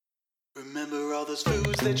Remember all those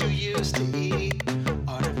foods that you used to eat?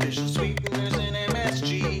 Artificial sweeteners and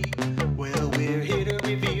MSG. Well, we're here to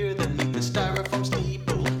revere them. Meet the styrofoam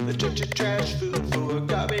steeple. The trash food for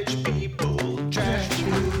garbage people. Trash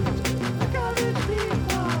food. Garbage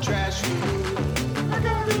people. Trash food.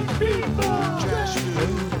 Garbage people. Trash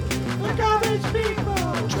food. Garbage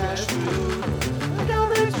people. Trash food.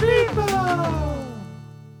 Garbage people.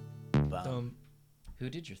 Who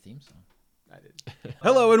did your theme song? I did.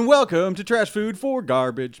 Hello and welcome to Trash Food for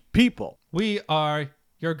Garbage People. We are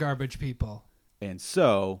your garbage people. And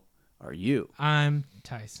so are you. I'm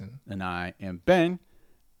Tyson. And I am Ben.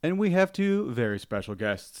 And we have two very special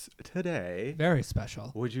guests today. Very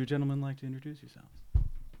special. Would you gentlemen like to introduce yourselves?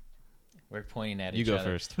 We're pointing at You each go other.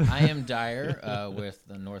 first. I am Dyer with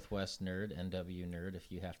the Northwest Nerd, NW Nerd,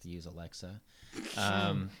 if you have to use Alexa.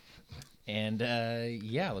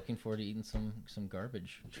 Looking forward to eating some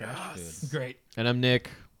garbage trash food. Great. And I'm Nick,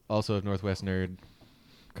 also of Northwest Nerd,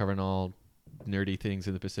 covering all nerdy things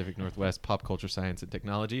in the Pacific Northwest, pop culture, science, and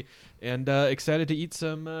technology, and excited to eat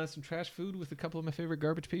some trash food with a couple of my favorite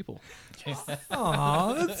garbage people.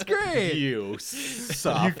 Aw, that's great. You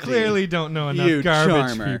softy. You clearly don't know enough You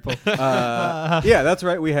garbage charmer. people. Yeah, that's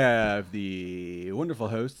right. We have the wonderful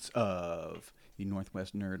hosts of the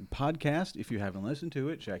Northwest Nerd podcast. If you haven't listened to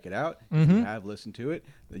it, check it out. If you have listened to it,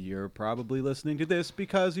 you're probably listening to this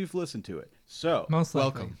because you've listened to it. So, Most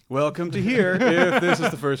likely. welcome to here. If this is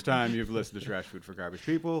the first time you've listened to Trash Food for Garbage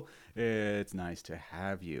People, it's nice to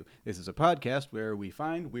have you. This is a podcast where we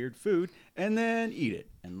find weird food and then eat it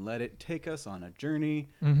and let it take us on a journey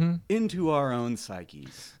into our own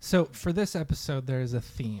psyches. So for this episode, there is a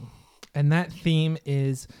theme. And that theme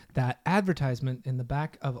is that advertisement in the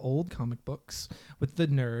back of old comic books with the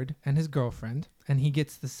nerd and his girlfriend. And he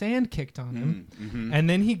gets the sand kicked on him. And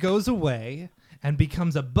then he goes away and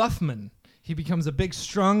becomes a buffman. He becomes a big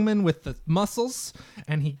strongman with the muscles.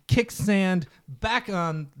 And he kicks sand back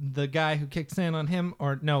on the guy who kicked sand on him.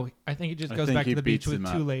 Or no, I think he just goes back to the beach with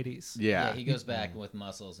two ladies. Yeah. He goes back with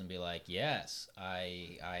muscles and be like, yes,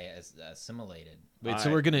 I assimilated. Wait,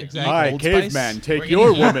 so we're gonna eat Hi, Old caveman, Spice? take We're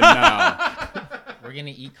your gonna- woman now. We're going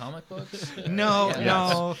to eat comic books? No, Yeah.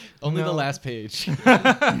 no. Only no. the last page.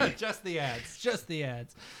 Just the ads. Just the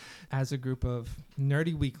ads. As a group of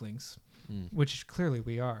nerdy weaklings, which clearly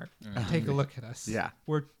we are, take a look at us. Yeah.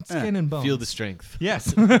 We're skin and bones. Feel the strength.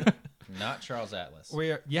 Yes. Not Charles Atlas.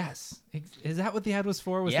 We are. Yes. Is that what the ad was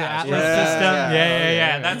for? Was Yeah, the Atlas yeah, system? yeah.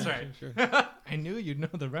 Yeah. That's right. Sure. I knew you'd know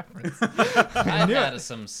the reference. I've had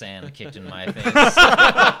some sand kicked in my face.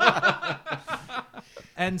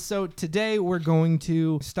 And so today we're going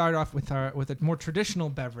to start off with a more traditional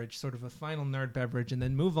beverage, sort of a final nerd beverage, and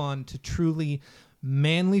then move on to truly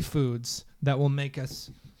manly foods that will make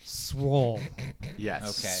us swole.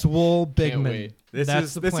 Yes. Okay. Swole Bigman. wait. This That's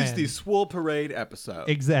is the this plan. is the Swole Parade episode.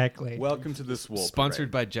 Exactly. Welcome to the Swole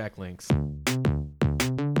Sponsored Parade. by Jack Links.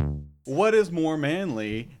 What is more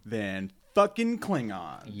manly than fucking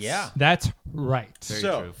Klingons? Yeah. That's right. Very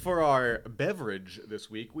So, true. for our beverage this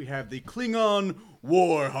week, we have the Klingon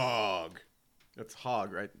Warhog. That's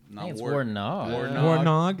hog, right? I Not think it's war. Warnog.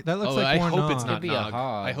 Warnog. That looks Oh, like I Warnog. hope it's not Could be a Nog.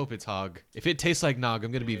 hog. I hope it's hog. If it tastes like Nog,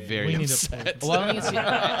 I'm gonna be very We need upset. Well,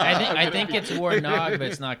 I think it's Warnog, but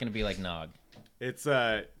it's not going to be like Nog. It's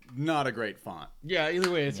not a great font. Yeah, either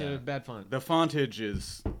way, it's Yeah. a bad font. The fontage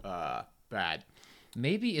is bad.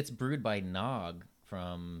 Maybe it's brewed by Nog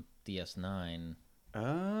from DS9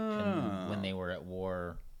 when they were at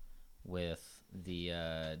war with the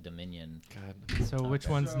Dominion. God. So which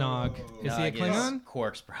one's Nog? Is he a Nog Klingon?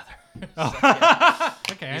 Quark's brother.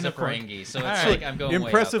 Okay, I He's know a Quark. Ferengi, so it's All like right. I'm going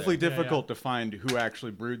Impressively way out there. difficult to find who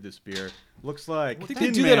actually brewed this beer. Looks like I think Tin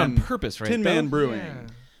they do that Man- on purpose, right? Tin Man Brewing, Yeah.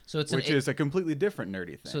 So it's which is a completely different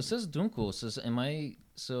nerdy thing. So it says Dunkel. It says, am I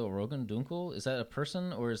so Rogan Dunkel? Is that a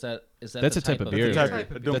person or is that That's the a type of beer. It's a type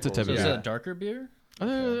of a beer. That's a Dunkel, type So of is beer. it a darker beer?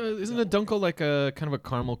 Isn't a Dunkel like a kind of a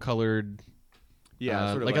caramel colored? Yeah,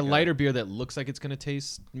 sort of like a lighter beer that looks like it's gonna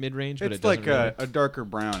taste mid range, but It's it doesn't like really. a darker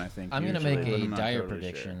brown, I think. I'm going to usually, make but a I'm not dire totally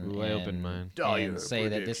prediction Ooh, I opened and, mine. Dire and say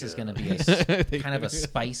that this is going to prediction. be Thank kind of you. a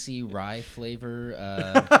spicy rye flavor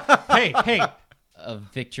Hey, of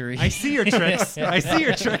victory. I see your tricks. I see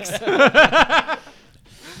your tricks.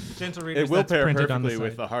 Gentle readers, It will that's pair printed on the perfectly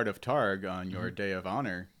with side. the Heart of Targ on your Day of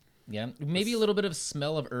Honor. Yeah, maybe a little bit of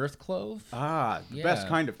smell of earth clove. Ah, the Yeah. best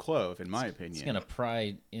kind of clove, in my opinion. It's going to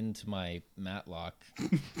pry into my Matlock.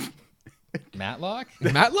 Matlock?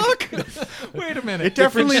 Matlock? Wait a minute. It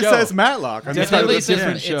definitely show. says Matlock. on the side of Definitely the a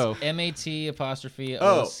different can. show. It's M-A-T apostrophe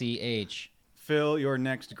Oh. O-C-H. Fill your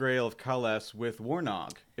next grail of Cullis with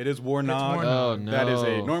Warnog. It is Warnog. Warnog. Oh, no. That is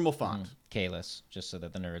a normal font. Kalis, just so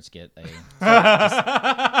that the nerds get a.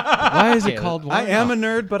 Why is it Okay, called? I am a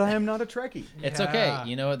nerd, but I am not a Trekkie. It's Yeah. okay.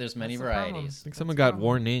 You know what? There's many That's the problem. varieties. I think someone got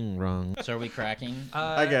warning wrong. So are we cracking?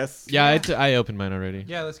 I guess. Yeah, I opened mine already.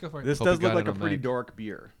 Yeah, let's go for it. This Hope does we got look like it a on pretty mic. dark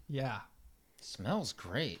beer. Yeah. Smells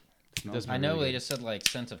great. Smells I know really they good. just said like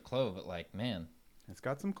scent of clove, but like man, It's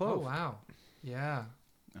got some Oh clove wow. Yeah.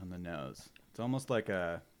 on the nose. It's almost like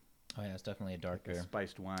a oh yeah, it's definitely a dark beer.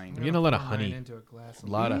 spiced wine. You're getting a lot of Pour mine honey. Into a glass. A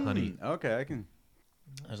lot of honey. Okay, I can.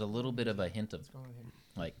 There's a little bit of a hint of What's going on here?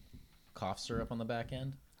 like cough syrup on the back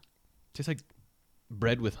end. Tastes like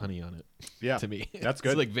bread with honey on it. Yeah, To me, that's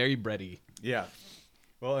good. It's like very bready. Yeah.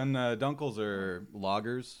 Well, and Dunkels are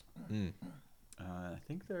lagers. Mm. I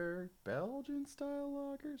think they're Belgian style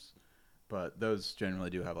lagers, but those generally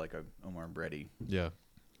do have like a more bready Yeah.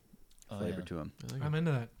 Oh, flavor yeah. to them. I like I'm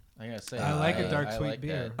into that. I gotta say, I like a dark I sweet like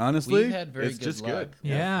beer. that. Honestly, We've had very it's good just luck good.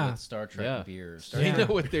 Yeah. with Star Trek Yeah. beers. They Yeah. know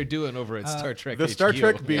what they're doing over at Star Trek. The Star HQ.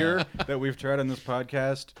 Trek beer that we've tried on this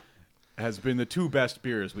podcast has been the two best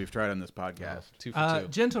beers we've tried on this podcast. 2 for 2.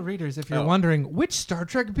 Gentle readers, if you're Oh. wondering which Star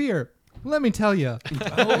Trek beer, let me tell you. Oh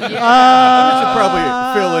yeah. We should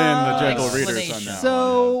probably fill in the gentle readers on Explanation. that.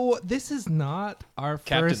 So this is not our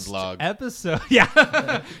Captain's first log. episode.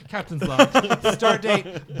 Yeah, Captain's log. Start date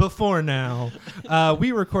before now.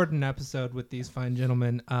 We recorded an episode with these fine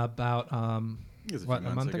gentlemen about It was a what, few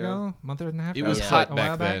a months month ago. month and a half. It ago? was Yeah. hot A back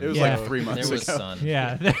while then. It was Yeah. like 3 months There was ago. sun.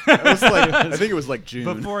 Yeah, It was like I think it was like June.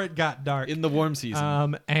 before it got dark. in the warm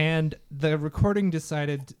season. And the recording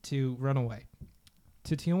decided to run away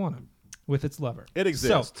to Tijuana with its lover. It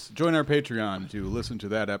exists. Join our Patreon to listen to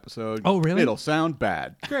that episode. Oh, really? It'll sound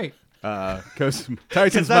bad. Great. Because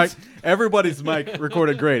Tyson's mic, that's- everybody's mic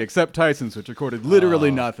recorded great, except Tyson's, which recorded literally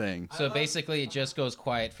nothing. So basically, it just goes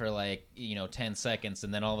quiet for like 10 seconds,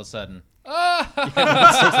 and then all of a sudden,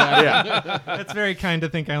 Yeah. That's very kind to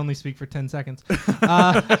think I only speak for 10 seconds.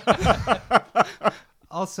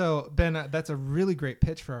 Also, Ben, that's a really great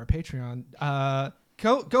pitch for our Patreon.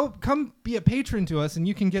 Come be a patron to us, and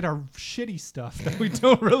you can get our shitty stuff that we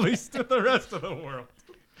don't release to the rest of the world.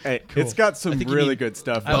 Hey, it's got some think you really mean good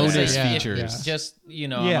stuff. I would in say Bonus there. if- features. Just I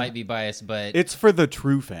Yeah. might be biased, but It's for the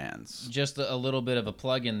true fans. just a little bit of a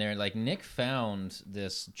plug in there. Like Nick found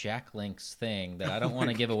this Jack Links thing that I don't want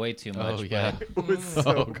to give away too much. Oh yeah. It was so,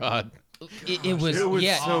 Oh god. but it was it was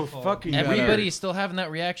yeah. so awful. fucking Everybody's still having that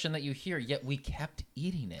reaction that you hear, yet we kept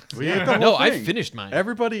eating it. We ate the whole No, I thing. finished mine.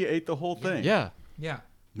 Everybody ate the whole thing. Yeah. Yeah.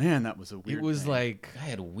 Man, that was a weird It was thing. like I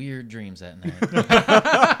had weird dreams that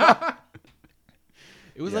night.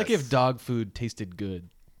 it was like Yes. if dog food tasted good.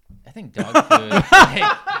 I think dog food. Hey,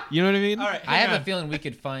 You know what I mean? All right. I have a feeling we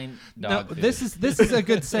could find dog food. This is a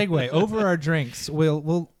good segue. Over our drinks,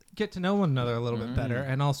 we'll get to know one another a little bit better,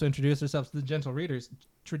 and also introduce ourselves to the gentle readers.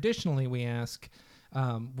 Traditionally, we ask,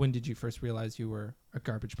 when did you first realize you were a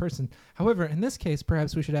garbage person? However, in this case,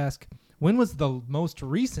 perhaps we should ask, when was the most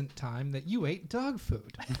recent time that you ate dog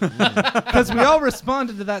food? Because we all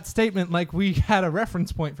responded to that statement like we had a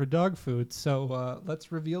reference point for dog food. So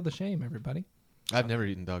let's reveal the shame, everybody. I've never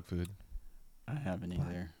eaten dog food. I haven't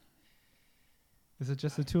either. Is it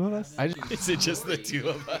just the two of us? Is it just the two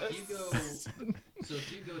of us? So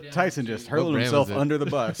if you go down Tyson to- just hurled brand himself was it? under the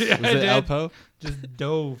bus. Was it did. Alpo? Just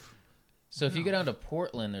dove. So if you go down to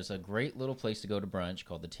Portland, there's a great little place to go to brunch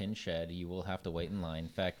called the Tin Shed. You will have to wait in line. In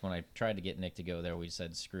fact, when I tried to get Nick to go there, we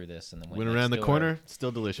said screw this, and then Went next around the door. corner,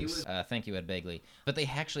 still delicious. Thank you, Ed Begley. But they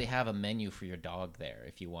actually have a menu for your dog there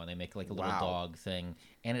if you want. They make like a little Wow. dog thing,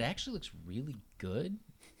 and it actually looks really good.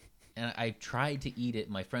 And I tried to eat it.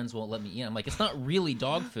 My friends won't let me eat. I'm like, it's not really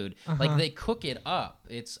dog food. Like they cook it up.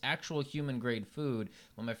 It's actual human grade food.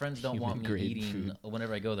 But my friends don't want me Human-grade eating food.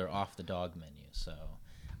 whenever I go there off the dog menu. So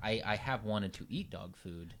I have wanted to eat dog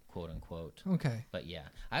food, quote unquote. Okay. But yeah,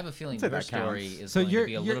 I have a feeling I'd say your that story counts. is So going you're- to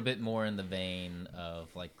be a you're- little bit more in the vein of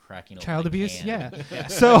like cracking open Child a abuse? can. Yeah.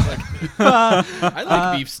 So, I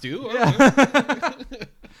like beef stew.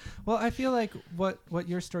 well, I feel like what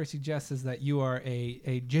your story suggests is that you are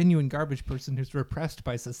a genuine garbage person who's repressed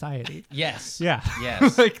by society. Yes. Yeah.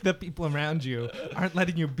 Yes. Like the people around you aren't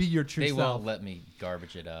letting you be your true They self. won't let me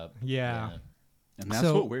garbage it up. Yeah. And that's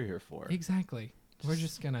So- what we're here for. Exactly. We're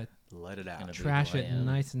just gonna Let it out. Gonna be trash who I it am.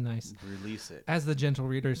 nice and nice. Release it. As the gentle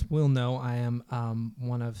readers will know, I am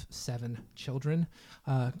one of 7 children.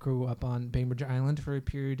 Grew up on Bainbridge Island for a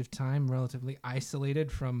period of time, relatively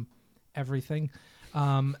isolated from everything.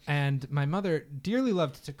 And my mother dearly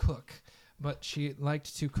loved to cook, but she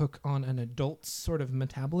liked to cook on an adult sort of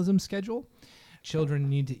metabolism schedule. Children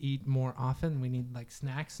need to eat more often. We need like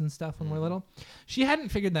snacks and stuff when we're little. She hadn't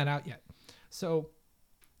figured that out yet. So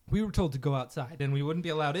we were told to go outside, and we wouldn't be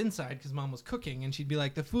allowed inside because Mom was cooking, and she'd be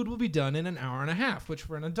like, the food will be done in an hour and a half, which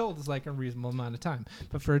for an adult is like a reasonable amount of time.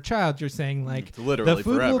 But for a child, you're saying like, It's literally the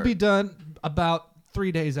food will forever. be done about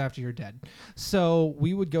 3 days after you're dead. So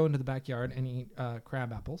we would go into the backyard and eat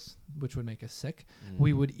crab apples, which would make us sick.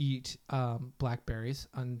 We would eat blackberries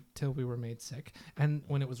until we were made sick. And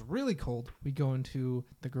when it was really cold, we'd go into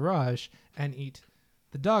the garage and eat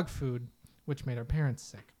the dog food, which made our parents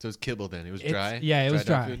sick. So it was kibble then. It was It's- dry. Yeah, it was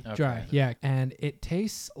dog dry. food? Dry. Okay. Yeah. And it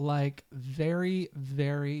tastes like very,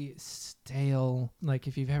 very stale. Like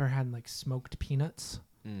if you've ever had like smoked peanuts,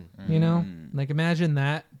 you know, like imagine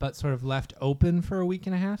that, but sort of left open for a week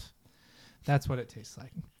and a half. That's what it tastes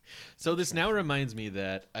like. So this now reminds me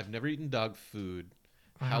that I've never eaten dog food.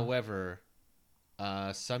 However,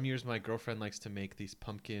 some years my girlfriend likes to make these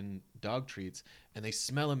pumpkin dog treats, and they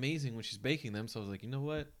smell amazing when she's baking them. So I was like, you know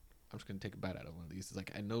what? I'm just gonna take a bite out of one of these. It's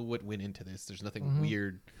like I know what went into this. There's nothing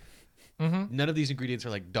weird. None of these ingredients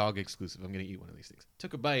are like dog exclusive. I'm gonna eat one of these things.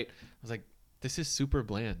 Took a bite. I was like, this is super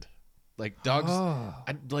bland. Like dogs,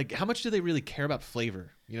 like how much do they really care about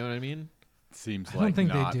flavor? You know what I mean? Seems I don't like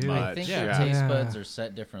think they not do. much. I think Yeah. our taste Yeah. buds are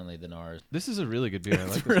set differently than ours. This is a really good beer. I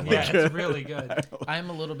like this really a lot. good. Yeah, it's really good. I'm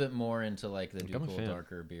a little bit more into like the I'm a Ducal fan.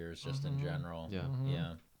 darker beers just in general. Yeah.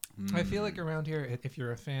 Yeah. I feel like around here, if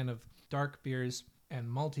you're a fan of dark beers and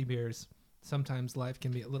malty beers, sometimes life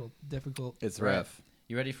can be a little difficult. It's Right. rough.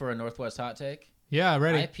 You ready for a Northwest hot take? Yeah,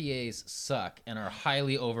 ready. IPAs suck and are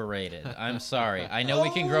highly overrated. I'm sorry. I know we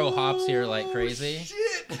can grow hops here like crazy,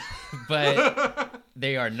 but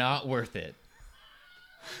they are not worth it.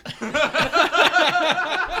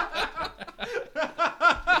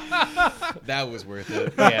 That was worth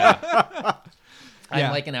it. Yeah. I'm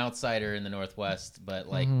Yeah. like an outsider in the Northwest, but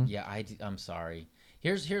like, yeah, I'm sorry.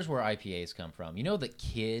 Here's where IPAs come from. You know, the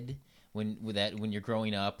kid when you're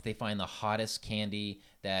growing up, they find the hottest candy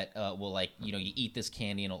that will like, you know, you eat this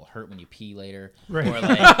candy and it'll hurt when you pee later, Right. or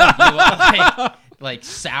like like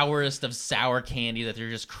sourest of sour candy that they're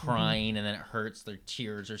just crying and then it hurts. Their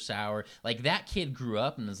tears are sour. Like that kid grew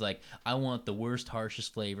up and is like, I want the worst,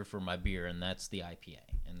 harshest flavor for my beer, and that's the IPA,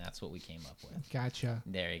 and that's what we came up with. Gotcha.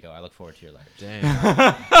 There you go. I look forward to your letters.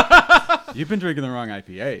 Dang. You've been drinking the wrong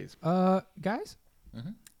IPAs. Guys,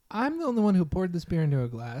 I'm the only one who poured this beer into a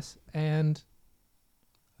glass, and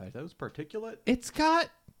That was particulate. it's got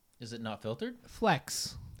Is it not filtered?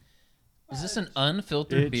 flex. Is this an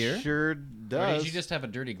unfiltered beer? sure Or does. did you just have a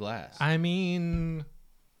dirty glass? I mean,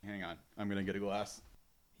 Hang on. I'm going to get a glass.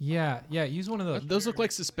 yeah, use one of those. Those look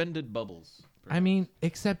like suspended bubbles. I mean,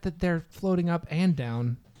 except that they're floating up and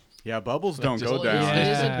down. Yeah, bubbles don't just- go Well, down. it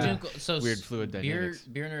is a Yeah. Dunkel. So Weird fluid beer dynamics.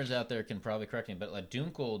 beer nerds out there can probably correct me, but like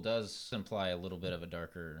Dunkel does imply a little bit of a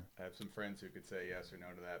darker. I have some friends who could say yes or no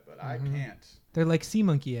to that, but I can't. They're like sea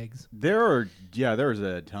monkey eggs. There's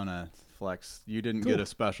a ton of flex. You didn't get Cool. a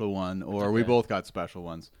special one, or we okay. both got special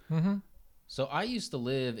ones. So I used to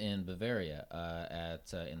live in Bavaria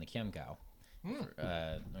in the Chiemgau. I'm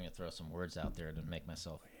gonna throw some words out there to make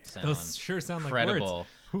myself sound Those sure sound like credible.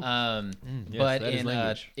 yes, But that is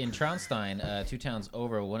language. in Traunstein, 2 towns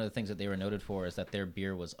over, one of the things that they were noted for is that their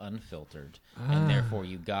beer was unfiltered, and therefore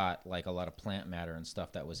you got like a lot of plant matter and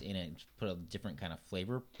stuff that was in it, and put a different kind of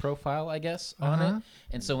flavor profile, I guess, on it.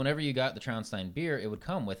 And so whenever you got the Traunstein beer, it would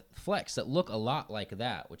come with flecks that look a lot like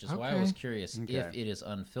that, which is why I was Okay. curious if Okay. it is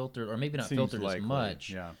unfiltered, or maybe not Seems filtered likely, as much.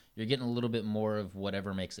 yeah. You're getting a little bit more of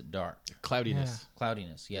whatever makes it dark. Cloudiness.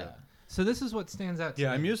 Cloudiness, yeah. So this is what stands out to Yeah,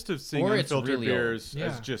 me. I'm used to seeing Or it's unfiltered really old. beers Yeah.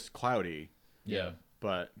 as just cloudy, Yeah.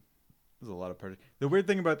 but there's a lot of the weird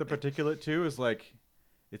thing about the particulate too is like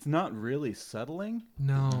it's not really settling.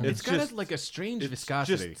 No. It's got just like a strange It's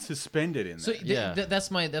viscosity. just suspended in So there. Yeah.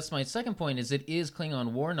 that's my second point. Is it is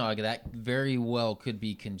Klingon Warnog that very well could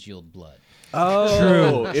be congealed blood. Oh,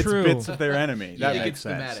 True, it's true. bits of their enemy. That Yeah. makes It's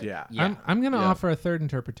sense. thematic. Yeah. Yeah. I'm going to Yeah. offer a third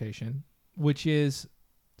interpretation, which is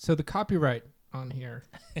so the copyright on here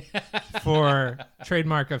for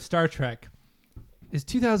trademark of Star Trek is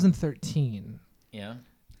 2013. Yeah.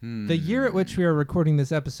 The year at which we are recording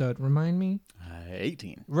this episode, remind me?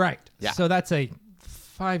 18. Right. Yeah. So that's a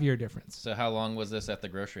 5-year difference. So how long was this at the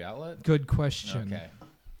grocery outlet? Good question. Okay.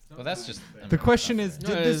 Well, that's just. I The mean, question not is,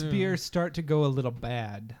 fair. did this beer start to go a little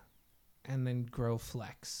bad and then grow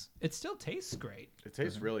flex? It still tastes great. It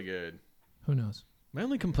tastes really good. Who knows? My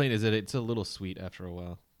only complaint is that it's a little sweet after a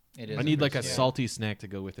while. It is I need like a yeah. salty snack to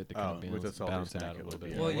go with it to kind Oh, of with a salty balance it snack out a it little would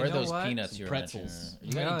bit. be. Well, Where are you know those what? peanuts you were Pretzels. mentioning?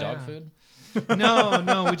 You got any Yeah, dog yeah. food?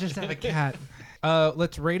 No, we just have a cat.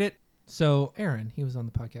 Let's rate it. So Aaron, he was on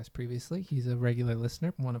the podcast previously. He's a regular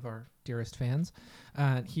listener, one of our dearest fans.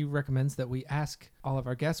 He recommends that we ask all of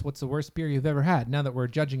our guests, what's the worst beer you've ever had? Now that we're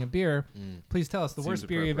judging a beer, please tell us the Seems worst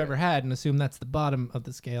beer you've appropriate. ever had and assume that's the bottom of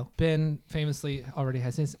the scale. Ben famously already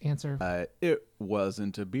has his answer. It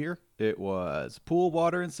wasn't a beer. It was pool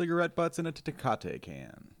water and cigarette butts in a Tecate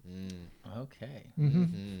can. Okay.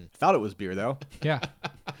 Thought it was beer, though. Yeah.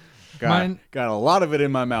 Got a lot of it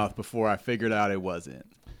in my mouth before I figured out it wasn't.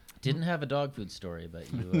 Didn't have a dog food story, but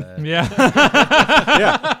you. Yeah.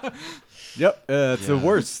 Yeah. Yep. It's the Yeah,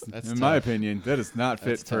 worst, that's in my tough. opinion. That is not fit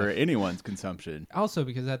That's for tough. anyone's consumption. Also,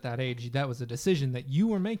 because at that age, that was a decision that you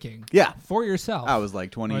were making Yeah. for yourself. I was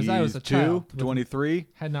like Whereas 22, I was a child with- 23.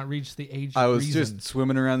 had not reached the age. I was reason. just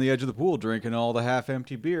swimming around the edge of the pool drinking all the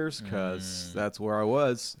half-empty beers because that's where I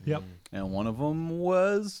was. Yep. And one of them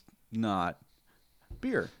was not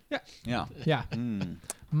beer. Yeah. Yeah. Yeah. Mm.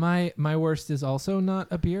 My worst is also not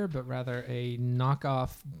a beer, but rather a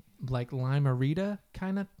knockoff like Lime-A-Rita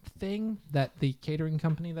kind of thing that the catering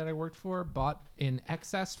company that I worked for bought in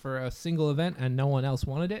excess for a single event, and no one else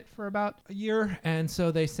wanted it for about a year, and so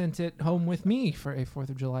they sent it home with me for a 4th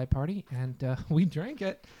of July party, and we drank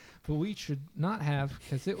it, but we should not have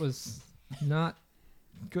because it was not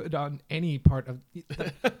good on any part of it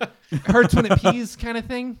hurts when it pees kind of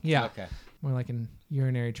thing. Yeah. Okay. More like an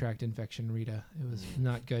urinary tract infection, Rita. It was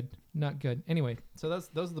not good. Not good. Anyway, so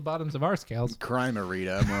those are the bottoms of our scales.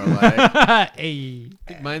 Crime-A-Rita, more like. Hey. I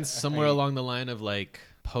think mine's somewhere along the line of like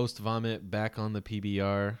post vomit back on the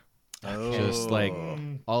PBR. Just like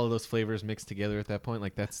all of those flavors mixed together at that point.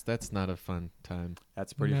 Like that's not a fun time.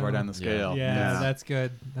 That's pretty No. far down the scale. Yeah, that's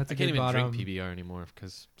good. That's I a can't good even bottom. drink PBR anymore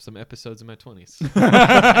because some episodes in my 20s.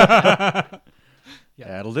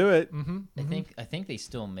 That'll do it. I think they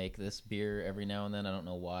still make this beer every now and then. I don't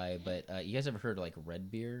know why, but you guys ever heard of, like, red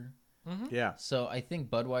beer? Yeah. So I think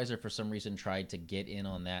Budweiser for some reason tried to get in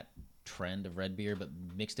on that trend of red beer, but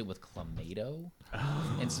mixed it with Clamato.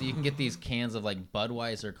 And so you can get these cans of like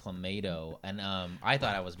Budweiser Clamato. And I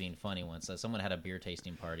thought I was being funny once. Someone had a beer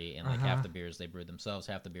tasting party, and like half the beers they brewed themselves,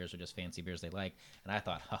 half the beers are just fancy beers they like. And I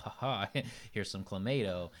thought, ha ha ha, here's some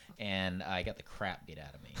Clamato, and I got the crap beat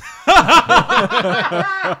out of me.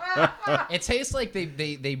 It tastes like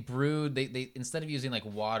they brewed they instead of using like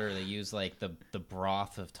water, they use like the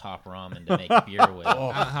broth of Top Ramen to make beer with.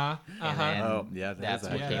 And then Oh, yeah, that's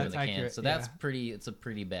what accurate. came in That's the can. accurate, So that's yeah. it's a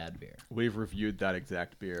pretty bad beer. We've reviewed that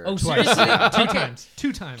exact beer. Oh, Twice. seriously?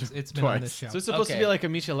 Two times it's been on this show. So it's supposed to Okay. be like a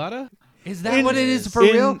michelada? Is that what it is for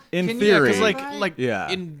in- real? in Can theory. You Because like clarify? like Yeah.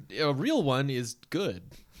 in a real one is good.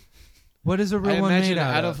 what is a real I one imagine made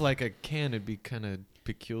out of? of like a can it'd be kind of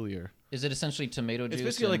peculiar. Is it essentially tomato juice?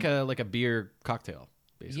 It's basically and- like a beer cocktail.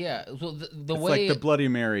 Basically. yeah. Well, the It's way like the Bloody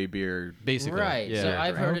Mary beer. Basically. right. Yeah. So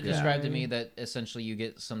I've heard it Okay. described to me that essentially you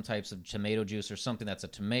get some types of tomato juice or something that's a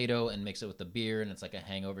tomato and mix it with the beer, and it's like a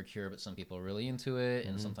hangover cure. But some people are really into it,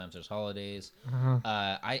 and sometimes there's holidays.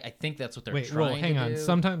 I think that's what they're Wait, trying well, hang to on. do.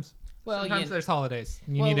 Sometimes Well, sometimes you- there's holidays.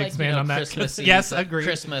 You Well, need to like, expand on that. Christmassy Yes, stuff. agreed.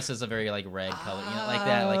 Christmas is a very like red color, like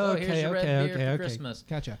that. Like, oh, here's your red beer for Christmas.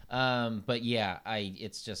 Gotcha. But yeah,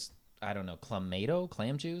 it's just I don't know, Clamato,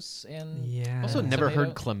 clam juice, and Yeah. Also, never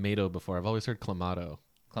heard Tomato? clamato before. I've always heard clamato.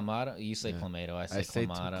 Clamato. You say Yeah. Clamato, I say I say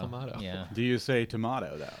Clamato. Clamato. Yeah. Do you say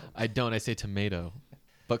tomato, though? I don't. I say tomato.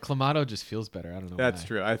 But clamato just feels better. I don't know. That's why.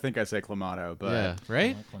 true. I think I say clamato, but Yeah.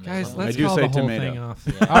 Right? Clamato. Guys, I let's do call say the whole tomato. thing off.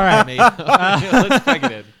 Yeah. All right. Yeah, let's plug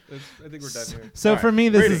it in. I think we're done here. So All for right. me,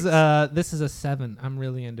 this Ratings. is a 7. I'm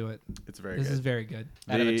really into it. it's very This good. is very good.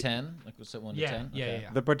 Out of a The- 10, like was it 1 to 10? Yeah, Okay. yeah.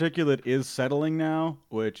 The particulate is settling now,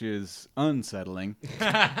 which is unsettling.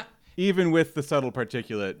 Even with the subtle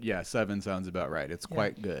particulate, yeah, 7 sounds about right. It's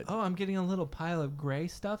quite good. Oh, I'm getting a little pile of gray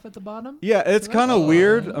stuff at the bottom. Yeah, it's So kind of that's-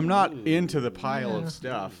 weird. I'm not into the pile Yeah. of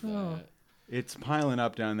stuff. Oh. It's piling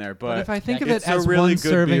up down there, But if I think that of it it's a as really one good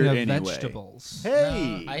serving beer of anyway. vegetables.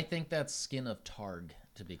 Hey, I think that's skin of targ,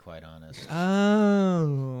 to be quite honest.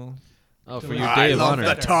 Oh. Oh, for your day of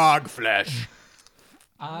honor. tog flesh.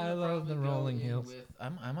 I love the rolling Go in hills. with-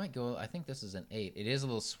 I might go. I think this is an 8. It is a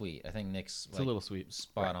little sweet. I think Nick's It's a little sweet.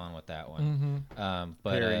 spot on with that one. Mm-hmm.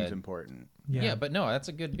 But Pairing's important. yeah, but no, that's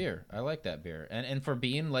a good beer. I like that beer. And for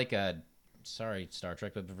being like a, sorry Star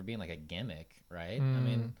Trek, but for being like a gimmick, right? I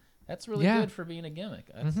mean, that's really Yeah. good for being a gimmick.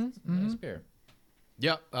 That's a nice beer.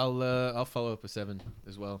 Yeah, I'll follow up with 7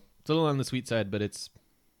 as well. It's a little on the sweet side, but it's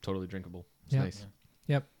totally drinkable. It's Yeah. nice.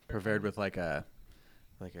 Yep. Prepared with like a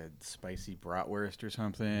spicy bratwurst or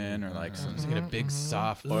something, or like some Just get a big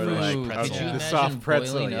soft Or fresh like- pretzel. Could you the imagine soft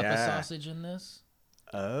pretzel, boiling up a yeah. sausage in this?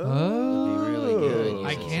 Oh. Would be really good.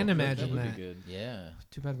 I Use it can as- imagine would that. be good. Yeah,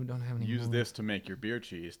 Too bad we don't have any. Use more. this to make your beer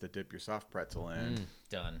cheese to dip your soft pretzel in.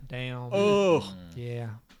 done. Damn. Oh. Yeah.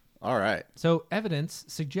 All right. So evidence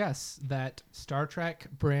suggests that Star Trek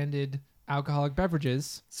branded alcoholic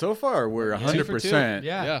beverages. So far, we're 100%.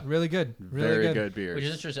 Yeah, really good. Really Very good beers. Which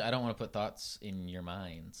is interesting. I don't want to put thoughts in your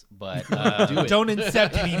minds, but Don't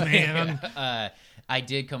incept me, man. I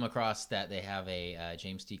did come across that they have a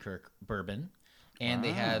James T. Kirk bourbon, and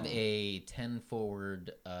they have a 10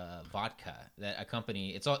 Forward vodka that a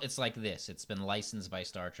company. It's like this. It's been licensed by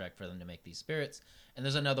Star Trek for them to make these spirits, and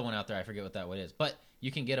there's another one out there. I forget what that one is, but you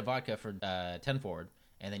can get a vodka for 10 Forward.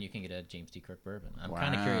 And then you can get a James T. Kirk bourbon. I'm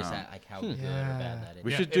kind of curious how good or bad that is.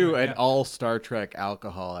 We should do an all Star Trek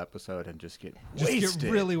alcohol episode and just get wasted.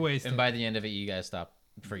 Get really wasted. And by the end of it, you guys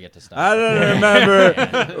forget to stop. I don't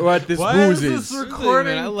remember what this Why booze is is. this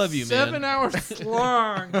recording I love you, man. 7 hours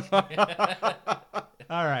long?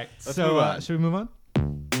 All right. Let's so move on. should we move on?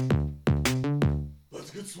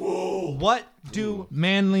 Let's get swole. What do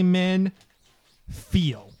manly men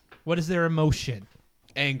feel? What is their emotion?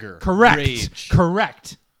 Anger. Correct. Rage.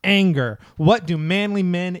 Correct. Anger. What do manly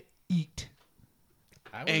men eat?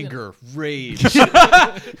 Anger. Rage.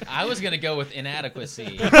 I was going to go with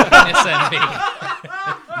inadequacy.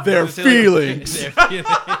 SNB. Their feelings. Their feelings.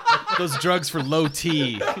 Those drugs for low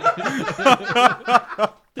T.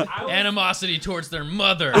 Animosity towards their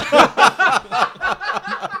mother.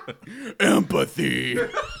 Empathy.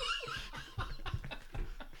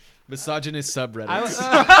 Misogynist subreddits.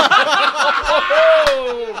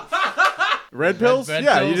 Red pills? Red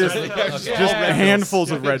Yeah, pills you just are really- okay. just All red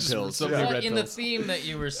handfuls of red Just pills. so Yeah. many red In the pills. theme that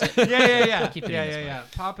you were saying. Yeah. Keep it in this one.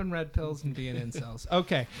 Popping red pills and being incels.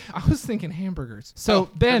 Okay. I was thinking hamburgers. So,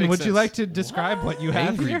 that Ben, makes would you sense. like to describe what you have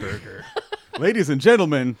Angry here? burger. Ladies and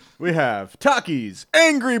gentlemen, we have Takis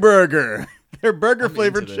Angry Burger. They're burger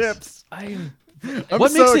flavored into this. chips. I'm I'm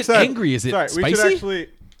What so makes it excited. angry? Is it Sorry, spicy?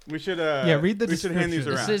 we should read the we should hand these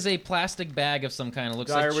description. around. This is a plastic bag of some kind. It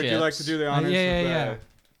looks Dyer, like would chips. you like to do the honors? yeah. of,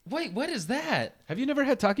 Wait, what is that? Have you never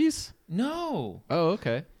had Takis? No. Oh,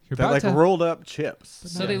 okay. You're They're about like to. rolled up chips.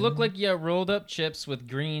 So they look like rolled up chips with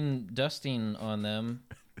green dusting on them.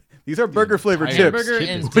 These are burger flavored chips, Hamburger chip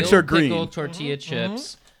and is which dill are green. pickle tortilla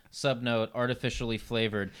chips. Subnote: artificially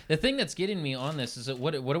flavored. The thing that's getting me on this is that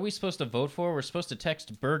what are we supposed to vote for? We're supposed to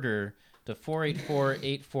text burger to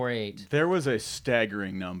 484-848. There was a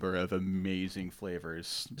staggering number of amazing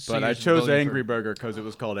flavors, So but you're I just chose voting Angry for- Burger because it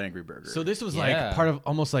was called Angry Burger. So this was Yeah. like part of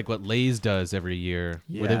almost like what Lay's does every year,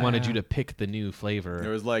 where they wanted Yeah. you to pick the new flavor.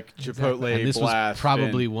 there was like Chipotle and this Blast, was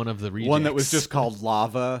probably and one of the rejects. one that was just called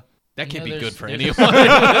Lava. that can't be there's- good for there's anyone.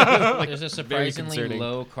 a- There's a surprisingly concerning.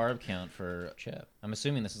 low carb count for a chip. I'm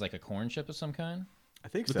assuming this is like a corn chip of some kind. I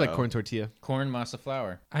think Looked so. like corn tortilla. Corn masa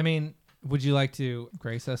flour. I mean, would you like to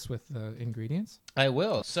grace us with the ingredients? I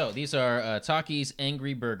will. So these are Takis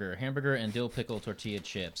Angry Burger, hamburger and dill pickle tortilla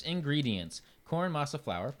chips. Ingredients: corn masa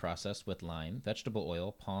flour processed with lime, vegetable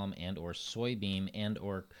oil, palm and or soybean and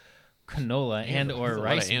or canola and or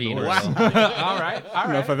rice of bean and-ors. oil, all right. I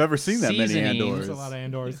don't know if I've ever seen that many Seasonings. Andors. There's a lot of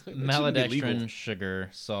Andors. maltodextrin, sugar,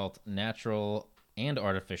 salt, natural and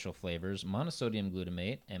artificial flavors, monosodium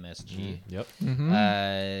glutamate (MSG),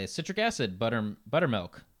 Yep. citric acid,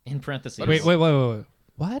 buttermilk in parentheses. Wait.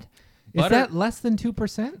 What? Is Butter- that less than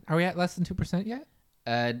 2%? Are we at less than 2% yet?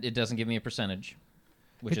 It doesn't give me a percentage,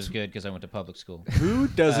 which It's- is good because I went to public school. Who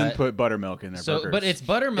doesn't put buttermilk in their So, burgers? but it's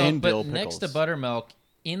buttermilk. And dill But next to pickles. buttermilk,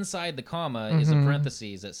 inside the comma is a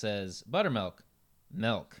parentheses that says buttermilk,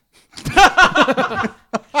 milk. Wait,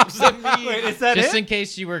 is that Just in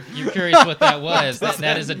case you're curious what that was,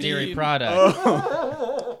 that is a dairy product.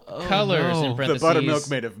 Colors in no. the parentheses. buttermilk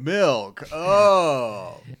made of milk.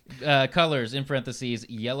 Oh. Colors in parentheses: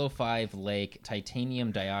 yellow 5 lake,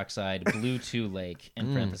 titanium dioxide, blue 2 lake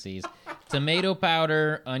in parentheses, tomato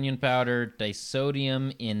powder, onion powder,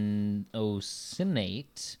 disodium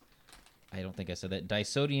inosinate. I don't think I said that.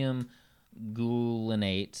 Disodium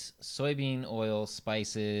glulinate, soybean oil,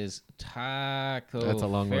 spices, That's a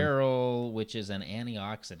long one. tocopherol, which is an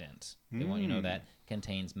antioxidant. They want you to know that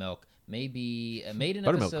contains milk. May be made in a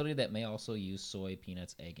Buttermilk. facility that may also use soy,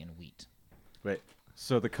 peanuts, egg, and wheat. Wait.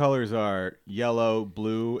 So the colors are yellow,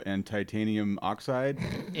 blue, and titanium oxide.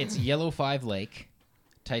 It's yellow 5 lake,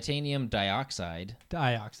 titanium dioxide,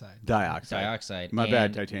 Dioxide. My and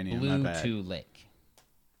bad, titanium, my blue bad. 2 lake.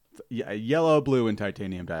 Yeah, yellow, blue, and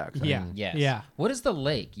titanium dioxide. Yeah. Yes. Yeah. What is the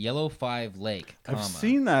lake? Yellow 5 lake, comma. I've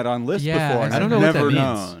seen that on lists Yeah, before, and I don't I've know what that never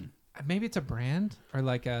means. known. maybe it's a brand or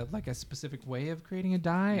like a specific way of creating a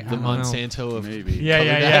dye. I The don't know. Monsanto of Maybe.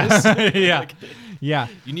 Yeah. Yeah.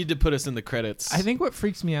 You need to put us in the credits. I think what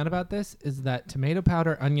freaks me out about this is that tomato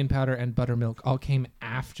powder, onion powder, and buttermilk all came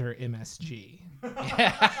after MSG.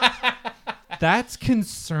 That's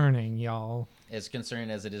concerning, y'all. As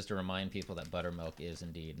concerning as it is to remind people that buttermilk is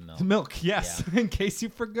indeed milk. Milk, yes, in case you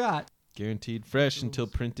forgot. Guaranteed fresh until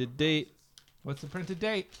printed date. What's the printed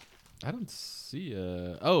date? I don't see.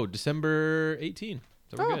 December 18.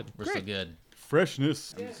 So we're Oh. good. We're so Great. good.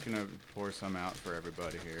 Freshness. I'm just gonna pour some out for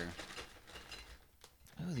everybody here.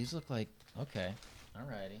 Oh, these look like okay.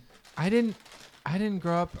 Alrighty. I didn't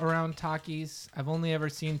grow up around Takis. I've only ever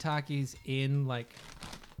seen Takis in like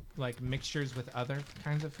mixtures with other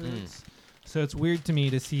kinds of foods. So it's weird to me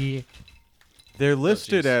to see. They're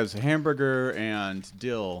listed geez. as hamburger and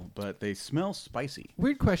dill, but they smell spicy.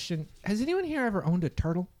 Weird question. Has anyone here ever owned a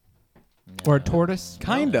turtle or a tortoise?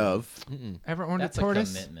 Kind of. Ever owned That's a a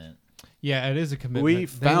tortoise? commitment. Yeah, it is a commitment. We They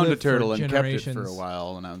found a live for turtle and kept it for a generations.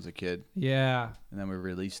 while when I was a kid, Yeah. and then we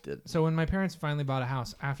released it. So when my parents finally bought a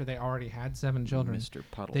house after they already had 7 children, Mr.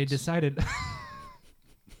 Puddles. they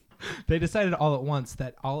decided all at once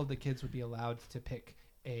that all of the kids would be allowed to pick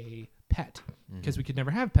a pet because we could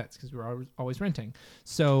never have pets because we were always renting.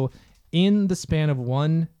 So in the span of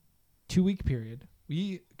 1 2-week period,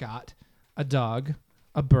 we got a dog,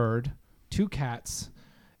 a bird, 2 cats,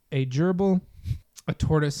 a gerbil, a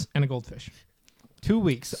tortoise, and a goldfish. 2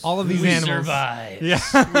 weeks. All of these animals. survived. Yeah.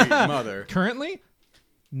 Sweet mother. Currently,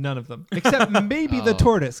 none of them, except maybe the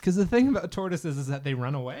tortoise. Because the thing about tortoises is that they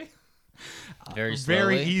run away Very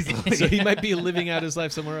very slowly. easily. So he might be living out his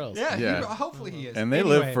life somewhere else. Yeah, Yeah. hopefully he is. And they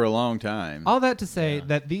Anyway, live for a long time. all that to say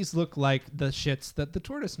that these look like the shits that the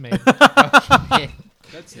tortoise made.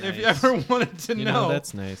 That's If you ever wanted to You know, know,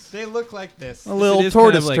 that's nice. they look like this. A little It is kind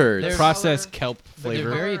tortoise of like turd. They're- processed color- kelp They're flavor.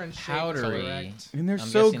 very and shape powdery. correct. And they're I'm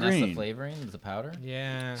so guessing that's the green. flavoring, the powder.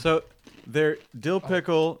 Yeah. So they're dill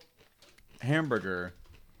pickle hamburger,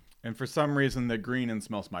 and for some reason they're green and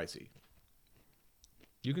smell spicy.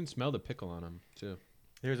 You can smell the pickle on them too.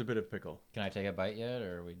 Here's a bit of pickle. Can I take a bite yet,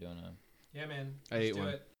 or are we doing a? Yeah, man. I Let's ate do one.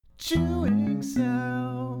 it. Chewing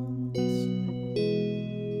sounds.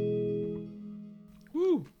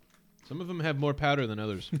 Woo! Some of them have more powder than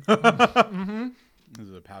others. This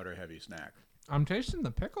is a powder heavy snack. I'm tasting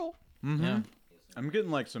the pickle. Yeah. I'm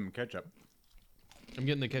getting like some ketchup. I'm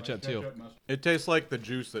getting the ketchup too. It tastes like the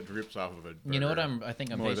juice that drips off of it. You know what I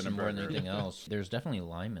think I'm More than tasting a more than burger. anything else. There's definitely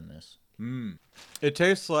lime in this. It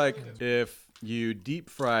tastes like if you deep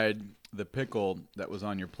fried the pickle that was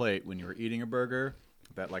on your plate when you were eating a burger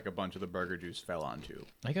that like a bunch of the burger juice fell onto.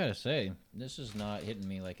 I gotta say, this is not hitting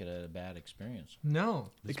me like a bad experience. No.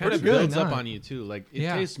 It kind of pretty good. builds up Not. on you too. Like it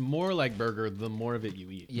Yeah. tastes more like burger the more of it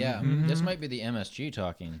you eat. Yeah, this might be the MSG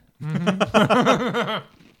talking.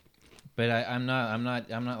 But I'm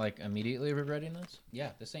not like immediately regretting this.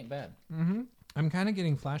 Yeah, this ain't bad. I'm kind of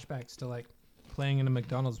getting flashbacks to like playing in a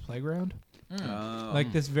McDonald's playground. Oh.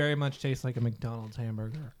 Like this very much tastes like a McDonald's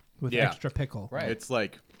hamburger with Yeah. extra pickle. Right. It's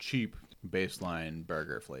like cheap baseline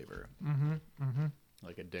burger flavor.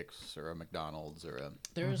 Like a Dick's or a McDonald's or a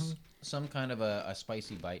There's some kind of a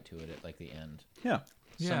spicy bite to it at like the end. yeah.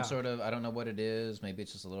 Yeah. Some sort of, I don't know what it is. Maybe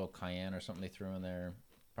it's just a little cayenne or something they threw in there.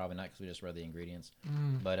 Probably not because we just read the ingredients.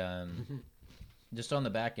 But just on the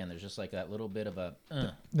back end, there's just like that little bit of a.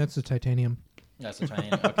 That's the titanium. That's a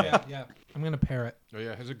tiny. Okay. Yeah. I'm gonna pair it. Oh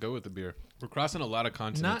yeah, how's it go with the beer? We're crossing a lot of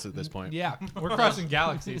continents at this point. Yeah, we're crossing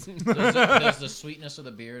galaxies. Does the sweetness of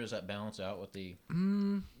the beer, does that balance out with the?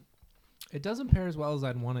 It doesn't pair as well as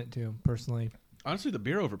I'd want it to, personally. Honestly, the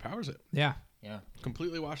beer overpowers it. Yeah. Yeah,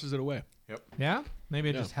 Completely washes it away. Yeah? Maybe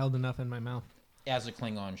it Yeah. just held enough in my mouth. as a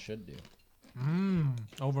Klingon should do.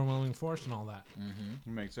 Overwhelming force and all that.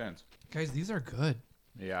 Makes sense. Guys, these are good.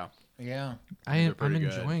 Yeah. Yeah. I'm pretty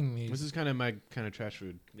good. enjoying these. This is kind of my kind of trash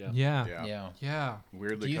food. Yeah. yeah. Yeah. Yeah. Yeah. Do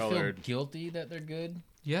Weirdly you colored. feel guilty that they're good?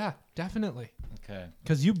 Yeah, definitely. Okay.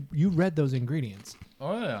 Because you read those ingredients.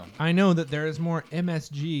 Oh yeah. I know that there is more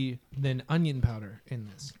MSG than onion powder in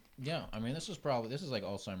this. Yeah. I mean, this is like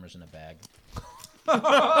Alzheimer's in a bag.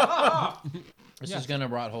 This is gonna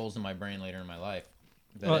rot holes in my brain later in my life.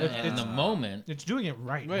 But Well, and in the moment, It's doing it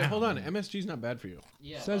right Wait, now. hold on. MSG's not bad for you.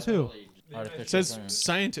 Says who? artificial It says flavor.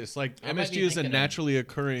 scientists like I might MSG be is a thinking of- naturally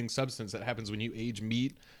occurring substance that happens when you age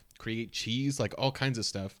meat, create cheese, like all kinds of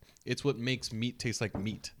stuff. It's what makes meat taste like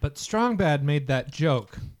meat. But Strong Bad made that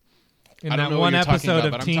joke in I don't that know what one you're talking episode about,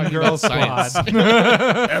 of but I'm Teen talking Girl about Squad. science.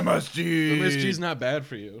 MSG. MSG's not bad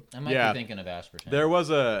for you. I might Yeah. be thinking of aspartame. There was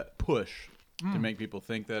a push to make people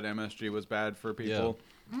think that MSG was bad for people.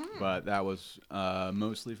 But that was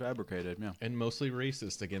mostly fabricated. Yeah. And mostly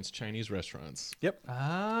racist against Chinese restaurants. Yep.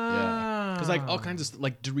 Ah. Because like all kinds of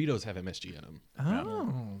like Doritos have MSG in them.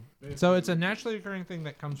 Oh. So it's a naturally occurring thing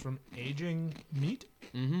that comes from aging meat?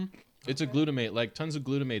 Mm-hmm. It's a glutamate. Like tons of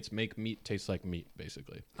glutamates make meat taste like meat,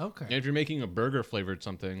 basically. Okay. And if you're making a burger flavored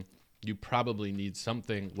something, you probably need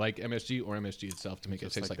something like MSG or MSG itself to make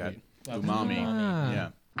it taste like that meat. umami. Ah. Yeah.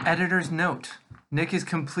 Editor's note. Nick is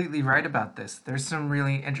completely right about this. There's some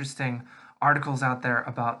really interesting articles out there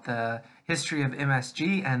about the history of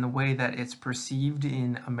MSG and the way that it's perceived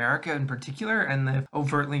in America in particular, and the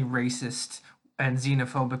overtly racist and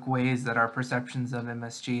xenophobic ways that our perceptions of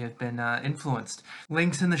MSG have been influenced.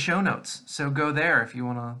 Links in the show notes, so go there if you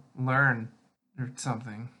want to learn or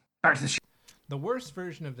something. Back to the show. The worst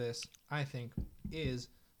version of this, I think, is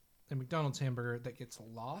a McDonald's hamburger that gets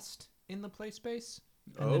lost in the play space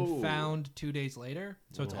and then found 2 days later.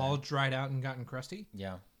 So it's all dried out and gotten crusty.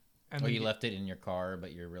 Yeah. And Or then you left it in your car,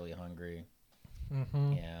 but you're really hungry.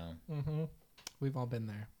 Mm-hmm. Yeah. Mm-hmm. We've all been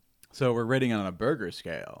there. So we're rating on a burger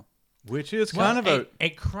scale, which is kind of a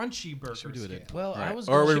crunchy burger should we do it? scale. Well, I Right. was.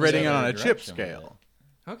 Or are we going rating the it on other a chip direction with scale?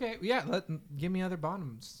 it. Okay, yeah. Give me other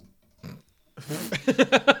bottoms.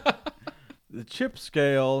 The chip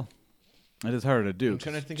scale. It is harder to do. I'm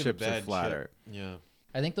trying to think of a chips are bad flatter. chip. Yeah.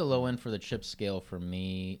 I think the low end for the chip scale for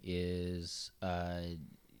me is I'm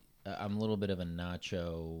a little bit of a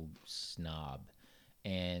nacho snob,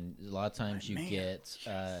 and a lot of times you get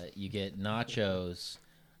nachos.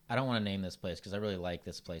 I don't want to name this place because I really like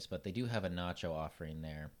this place, but they do have a nacho offering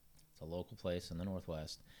there. It's a local place in the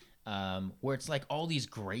Northwest, where it's like all these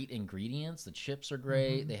great ingredients. The chips are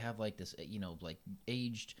great. They have like this, like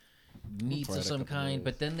aged meats try of it a some couple kind, days.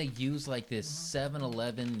 but then they use like this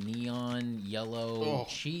 7-Eleven neon yellow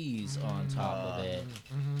cheese on top of it.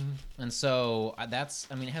 And so that's,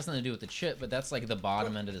 I mean, it has nothing to do with the chip, but that's like the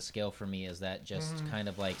bottom end of the scale for me, is that just kind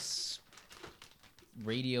of like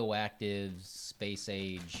radioactive space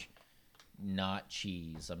age, not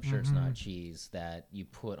cheese. I'm sure it's not cheese that you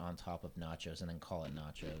put on top of nachos and then call it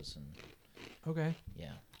nachos. And Okay.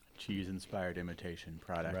 yeah, Cheese-inspired imitation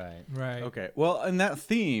product. right. Right. Okay. Well, in that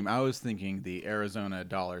theme, I was thinking the Arizona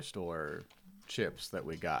dollar store chips that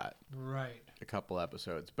we got Right. a couple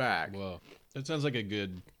episodes back. Well, that sounds like a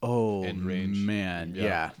good. Oh, End range. man.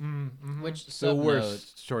 Yeah. Yeah. Which The sub note,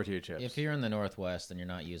 worst tortilla chips. if you're in the Northwest and you're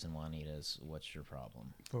not using Juanitas, what's your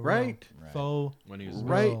problem? For Right. Right. Faux. When he was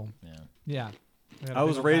Right. real. Yeah. Yeah. got a I big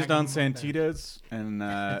was old raised bag on of them up there. Santitas, and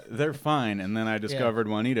they're fine. And then I discovered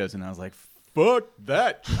Juanitas, and I was like, fuck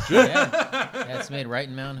that shit. Yeah, it's made right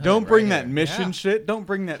in Mount Hood. Don't bring right that here. mission Yeah. shit. Don't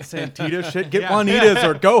bring that Santita shit. Get Yeah. Juanitas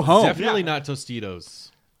or go home. Definitely not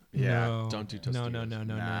Tostitos. Yeah. No. Don't do No, Tostitos. no, no,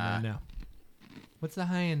 no, Nah. no, no, no. What's the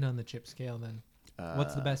high end on the chip scale then?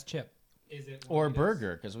 What's the best chip? Is it Or Juanitas?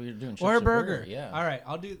 burger, because we were doing chips Or or burger. Yeah. All right,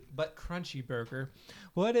 I'll do, but crunchy burger.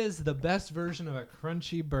 What is the best version of a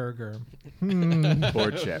crunchy burger?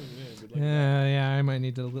 Board chip. Yeah, I might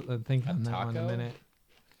need to think on that one a taco? minute.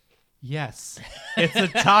 Yes, it's a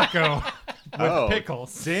taco with Oh,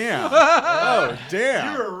 pickles. Damn. Oh,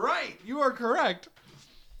 damn. You're right. You are correct.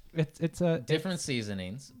 It's a Different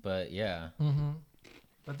seasonings, but yeah.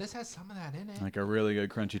 but this has some of that in it. Like a really good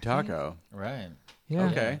crunchy taco. Right. Yeah.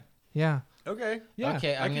 Okay. Yeah. Okay. Yeah.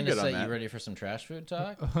 Okay, I I'm can going to get on say, that. you ready for some trash food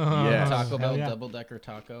talk? Yes. Taco Hell Bell yeah. Double Decker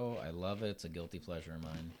Taco. I love it. It's a guilty pleasure of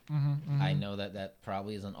mine. I know that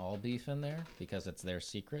probably isn't all beef in there because it's their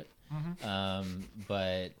secret.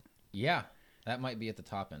 But yeah, that might be at the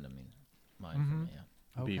top end of mine. For me,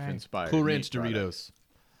 yeah. Beef Okay. inspired. Cool meat Ranch product. Doritos.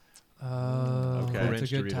 Okay. That's Ranch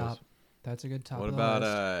a good Doritos. top. That's a good top. What of the about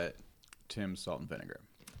list. Tim's salt and vinegar?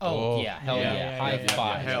 Oh, Oh, yeah, hell yeah, yeah, yeah, high yeah,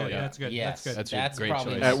 five. hell yeah. That's good. Yes, That's good. That's a great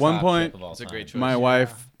probably choice. the At one top point- chip of all That's a time. great choice. My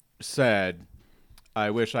wife said, I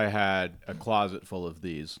wish I had a closet full of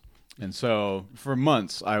these. And so for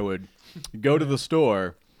months, I would go to the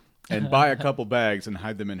store and buy a couple bags and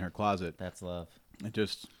hide them in her closet. That's love. And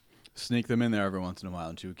just sneak them in there every once in a while,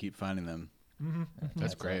 and she would keep finding them.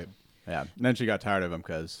 That's great. Yeah. And then she got tired of them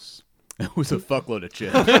because it was a fuckload of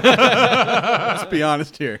chips. Let's be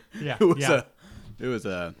honest here. Yeah, It was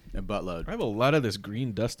a buttload. I have a lot of this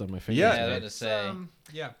green dust on my fingers. Yeah. Yeah, I today. was to say.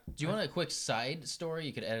 Yeah. Do you want a quick side story?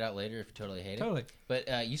 You could edit out later if you totally hate it. Totally.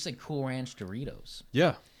 But you said Cool Ranch Doritos.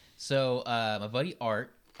 Yeah. So my buddy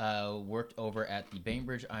Art worked over at the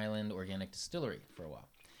Bainbridge Island Organic Distillery for a while,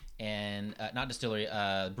 and not distillery,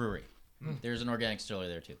 brewery. There's an organic distillery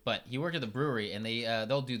there too. But he worked at the brewery, and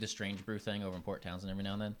they'll do the Strange Brew thing over in Port Townsend every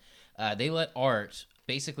now and then. They let Art,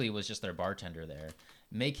 basically was just their bartender there,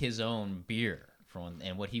 make his own beer for one.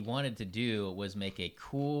 And what he wanted to do was make a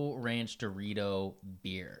Cool Ranch Dorito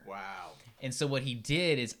beer. Wow. And so what he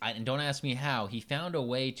did is, and don't ask me how, he found a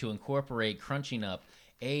way to incorporate crunching up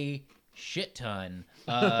a shit ton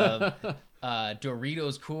of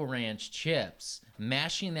Doritos Cool Ranch chips,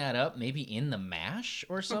 mashing that up maybe in the mash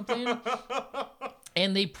or something.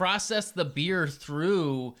 And they processed the beer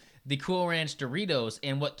through the Cool Ranch Doritos,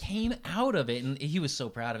 and what came out of it, and he was so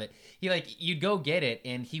proud of it. You'd go get it,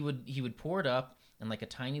 and he would pour it up in like a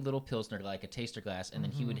tiny little Pilsner, like a taster glass, and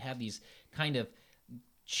then he would have these kind of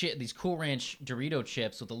these Cool Ranch Dorito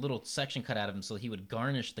chips with a little section cut out of them, so he would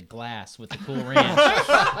garnish the glass with the Cool Ranch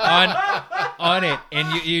on it,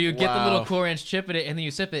 and you get the little Cool Ranch chip in it, and then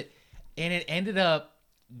you sip it, and it ended up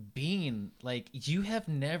being like, you have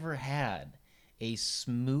never had a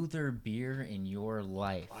smoother beer in your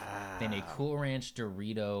life than a Cool Ranch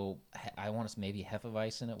Dorito. I want to maybe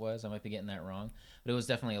Hefeweizen it was. I might be getting that wrong. But it was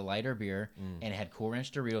definitely a lighter beer, and it had Cool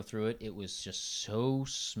Ranch Dorito through it. It was just so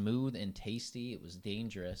smooth and tasty. It was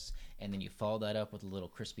dangerous. And then you follow that up with a little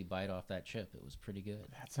crispy bite off that chip. It was pretty good.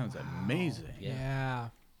 That sounds amazing. Yeah.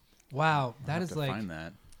 Wow. I'll That have is to like find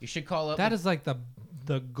that. You should call up. that is like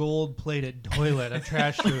the gold-plated toilet of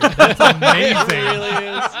trash food. That's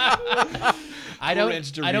amazing. I Cool don't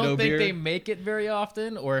Ranch I don't Dorito think beer. they make it very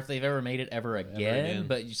often, or if they've ever made it ever again. again.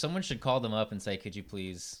 But someone should call them up and say, could you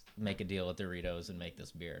please make a deal with Doritos and make this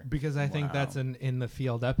beer? Because I think Wow. that's an in the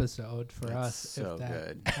field episode for That's us. so if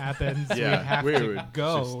that good. happens, Yeah, we have we to would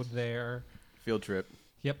go there. Field trip.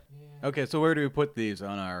 Yep. Okay, so where do we put these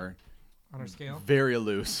on our On our scale. very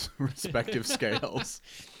loose respective scales?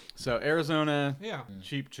 So Arizona Yeah.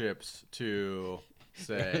 cheap chips to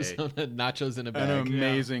say Arizona nachos in a an bag.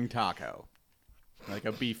 amazing taco, like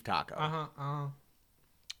a beef taco.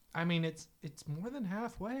 I mean, it's more than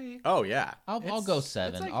halfway. Oh yeah, I'll It's- go it's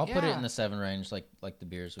 7. like- I'll put it yeah. in the 7 range, like the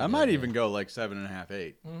beers. we I did might today. even go like 7.5,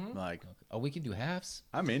 8. Like Oh, we can do halves.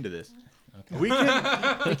 I'm into this. Okay. We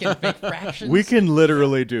can We can make fractions. we can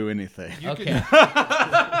literally do anything. Okay.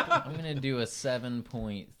 I'm gonna do a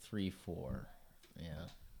 7.34. Yeah.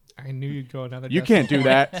 I knew you'd go another. You decimal can't do point.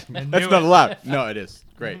 that. I That's knew not it. allowed. No, it is.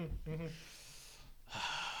 Great.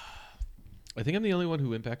 I think I'm the only one who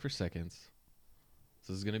went back for seconds.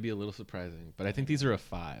 So this is going to be a little surprising. But I think these are a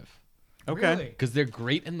 5. Okay. Really? Because they're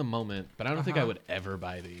great in the moment, but I don't think I Uh-huh. would ever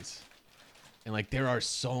buy these. And like there are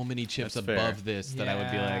so many chips That's above fair. this that I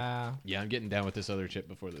would be like, Yeah. yeah, I'm getting down with this other chip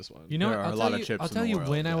before this one. You know, There what? are I'll a tell lot of you, chips I'll in tell the you world,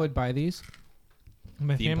 when I yeah. would buy these.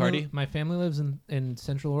 My Theme party? My family lives in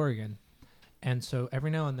Central Oregon, and so every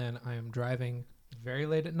now and then I am driving very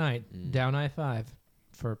late at night down I-5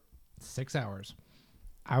 for 6 hours.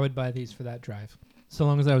 I would buy these for that drive, so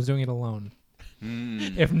long as I was doing it alone.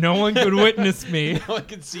 If no one could witness me, no one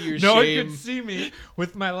can see your no one shame. could see me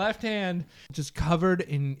with my left hand just covered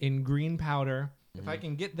in green powder. If I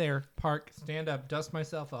can get there, park, stand up, dust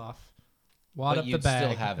myself off, wad But up the you'd bag,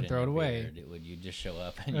 still have it and in throw it your away. beard. You'd just show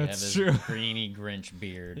up and you That's have true. this greeny Grinch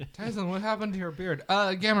beard. Tyson, what happened to your beard?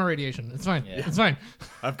 Gamma radiation. It's fine. Yeah. It's fine.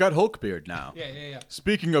 I've got Hulk beard now. Yeah.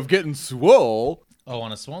 Speaking of getting swole, Oh,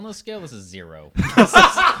 on a swollenness scale, this is 0.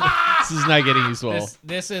 This is not getting you swole.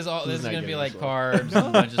 This is all. This is not gonna be getting like us carbs and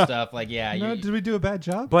a bunch of stuff. Like No, did we do a bad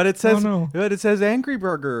job? but it says no. but it says Angry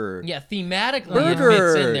Burger. yeah, thematically Burger.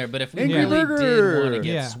 it fits in there. But if we Angry really did Burger. want to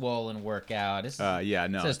get Yeah. swole and work out, it Yeah,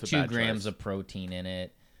 no, says it's a 2 bad grams choice. of protein in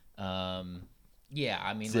it. Yeah,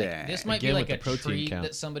 I mean, Dang. like this might Again be like with a the protein treat count.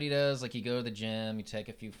 that somebody does. Like you go to the gym, you take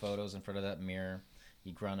a few photos in front of that mirror,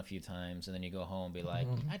 you grunt a few times, and then you go home and be like,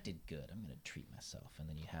 I did good. I'm gonna treat myself, and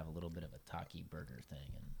then you have a little bit of a Taki burger thing,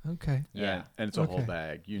 and Okay. yeah. And it's a whole Okay.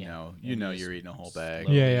 bag. You Yeah. know, And you're just eating a whole bag.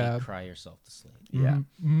 slowly Yeah. Cry yourself to sleep. Yeah.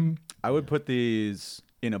 Mm-hmm. I would put these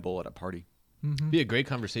in a bowl at a party. Be a great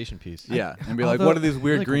conversation piece. Yeah, and be like, Although- what are these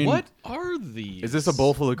weird Like, green? what are these? Is this a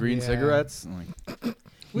bowl full of green Yeah. cigarettes? I'm like,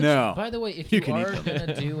 Which, no. By the way, if You you, can eat are them.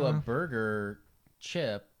 gonna do a burger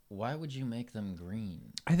chip, why would you make them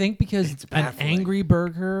green? I think because It's an baffling. angry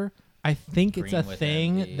burger, I think it's a Green with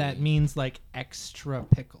thing envy. that means like extra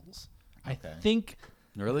pickles. I Okay. think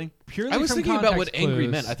Really? purely I was from thinking about what context angry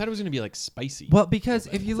clues- meant. I thought it was going to be like spicy. Well, because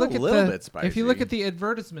if you It's look a at little the bit if you look spicy. at the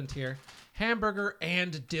advertisement here, hamburger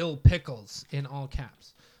and dill pickles in all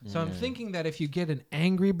caps. So I'm thinking that if you get an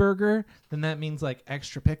angry burger, then that means like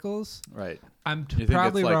extra pickles. Right. I'm You think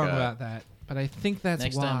probably it's like wrong a- about that, but I think that's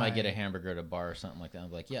Next why. time I get a hamburger at a bar or something like that,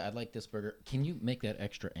 I'm like, yeah, I'd like this burger. Can you make that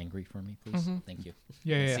extra angry for me, please? Thank you.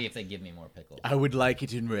 Yeah, And yeah. See if they give me more pickles. I would like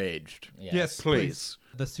it enraged. Yes. Yes, Please.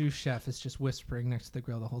 The sous chef is just whispering next to the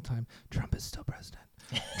grill the whole time. Trump is still president.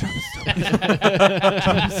 Trump is still president.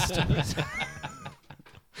 Trump is still president.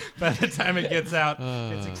 By the time it gets out,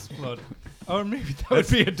 it's exploded. Or maybe that would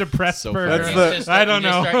be a depressed so burger. funny. That's I don't you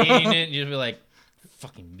know. Just start eating it, and you just be like,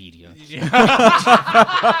 fucking media.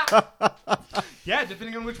 Yeah,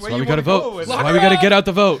 depending on which way That's why you we gotta want to go vote. with That's it. why we gotta get out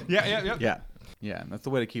the vote. Yeah. Yeah. That's the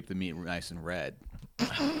way to keep the meat nice and red.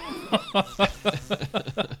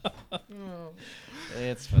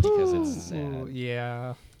 It's funny because it's Ooh, sad.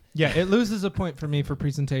 yeah. Yeah, it loses a point for me for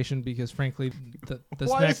presentation because, frankly, the Why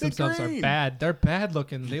snacks is it themselves are green? bad. They're bad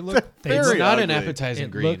looking. They look. Very It's not ugly. an appetizing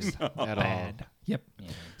It green looks at all. bad. Yep. Yeah.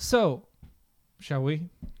 So, shall we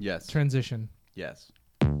Yes. transition? Yes.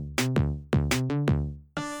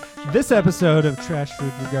 This episode of Trash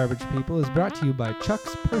Food for Garbage People is brought to you by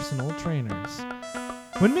Chuck's Personal Trainers.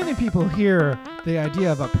 When many people hear the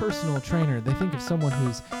idea of a personal trainer, they think of someone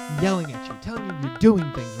who's yelling at you, telling you you're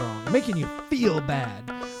doing things wrong, making you feel bad.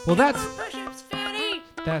 Well, that's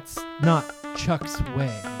not Chuck's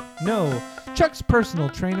way. No, Chuck's Personal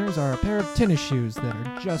Trainers are a pair of tennis shoes that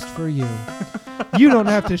are just for you. You don't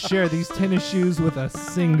have to share these tennis shoes with a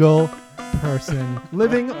single person,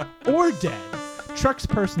 living or dead. Chuck's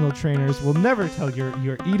Personal Trainers will never tell you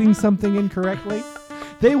you're eating something incorrectly.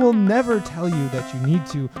 They will never tell you that you need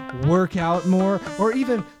to work out more or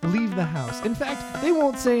even leave the house. In fact, they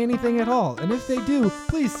won't say anything at all. And if they do,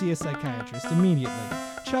 please see a psychiatrist immediately.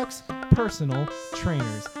 Chuck's Personal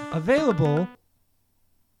Trainers. Available.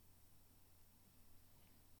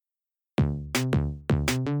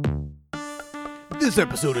 This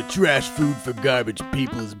episode of Trash Food for Garbage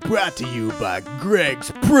People is brought to you by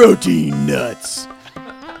Greg's Protein Nuts.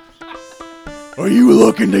 Are you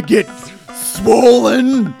looking to get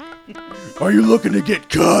swollen? Are you looking to get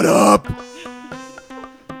cut up?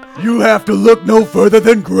 You have to look no further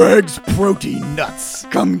than Greg's Protein Nuts.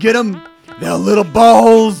 Come get them. They're little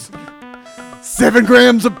balls. 7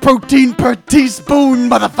 grams of protein per teaspoon,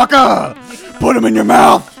 motherfucker. Put them in your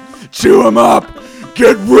mouth. Chew them up.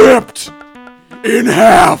 Get ripped in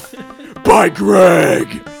half by Greg.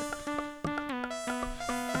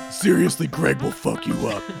 Seriously, Greg will fuck you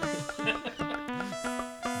up.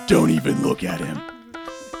 Don't even look at him.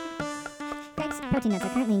 Greg's protein nuts are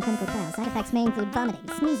currently in clinical trials. Side effects may include vomiting,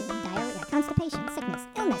 sneezing, diarrhea, constipation, sickness,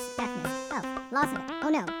 illness, deafness, health, loss of it. Oh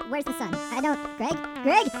no, where's the sun? I don't. Greg,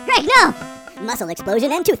 no! Muscle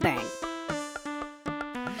explosion and tooth burn.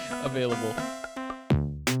 Available.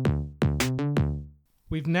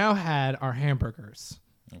 We've now had our hamburgers.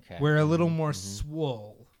 Okay. We're a little more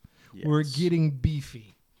swole. We're Yes. getting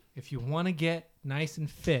beefy. If you want to get nice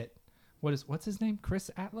and fit, what's his name?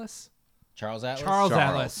 Chris Atlas? Charles Atlas? Charles Charles.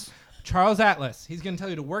 Atlas. Charles Atlas. He's going to tell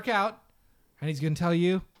you to work out, and he's going to tell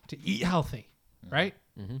you to eat healthy, right?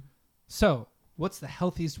 Mm-hmm. So, what's the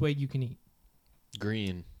healthiest way you can eat?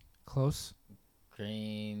 Green. Close.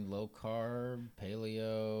 Green, low carb,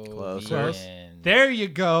 paleo, Close. vegan. There you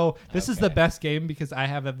go. This is the Okay. best game because I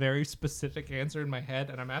have a very specific answer in my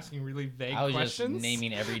head, and I'm asking really vague I was questions. just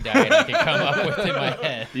naming every diet I could come up with in my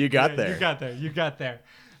head. You got there. You got there.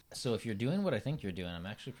 So if you're doing what I think you're doing, I'm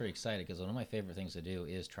actually pretty excited because one of my favorite things to do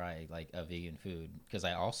is try like a vegan food because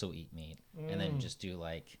I also eat meat and then just do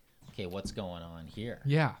like, okay, what's going on here?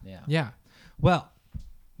 Yeah. Yeah. Yeah. Well,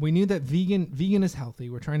 we knew that vegan is healthy.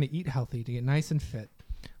 We're trying to eat healthy to get nice and fit.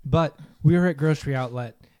 But we were at Grocery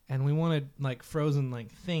Outlet and we wanted like frozen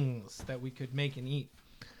like things that we could make and eat.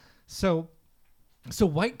 So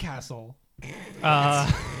White Castle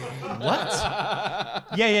What?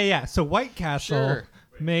 Yeah. So White Castle Sure.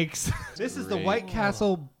 makes this is the great. White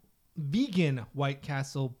Castle vegan White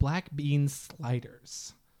Castle black bean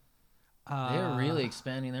sliders. They're really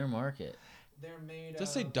expanding their market. They're made Does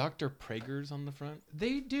it say Dr. Prager's on the front?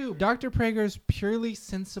 They do. Dr. Prager's Purely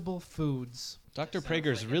Sensible Foods. Dr.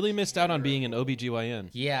 Prager's really missed out on being an OBGYN.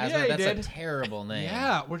 Yeah, Yeah, he that's did. a terrible name.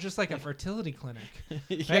 Yeah, we're just like a fertility clinic.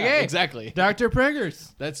 Yeah, Hey, exactly. Dr.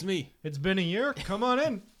 Prager's. That's me. It's been a year. Come on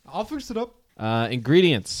in. I'll fix it up.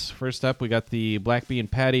 Ingredients. First up, we got the black bean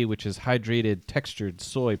patty, which is hydrated, textured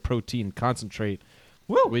soy protein concentrate,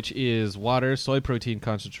 Woo. which is water, soy protein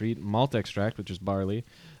concentrate, malt extract, which is barley.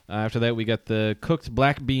 After that, we got the cooked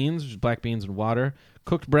black beans, which is black beans and water,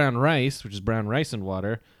 cooked brown rice, which is brown rice and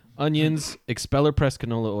water, onions, expeller pressed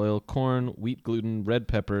canola oil, corn, wheat gluten, red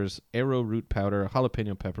peppers, arrowroot powder,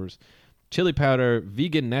 jalapeno peppers, chili powder,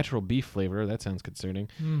 vegan natural beef flavor. That sounds concerning.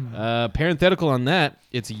 Parenthetical on that,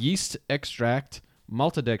 it's yeast extract,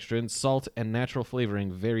 maltodextrin, salt, and natural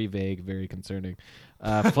flavoring. Very vague, very concerning.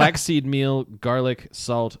 Flaxseed meal, garlic,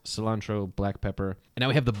 salt, cilantro, black pepper. And now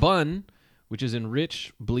we have the bun, which is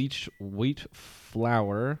enriched bleached wheat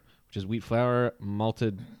flour, which is wheat flour,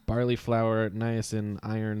 malted barley flour, niacin,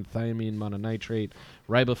 iron, thiamine mononitrate,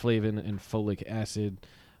 riboflavin, and folic acid.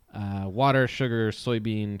 Water, sugar,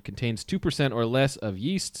 soybean, contains 2% or less of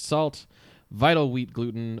yeast, salt, vital wheat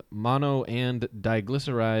gluten, mono and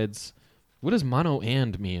diglycerides. What does mono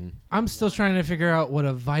and mean? I'm still trying to figure out what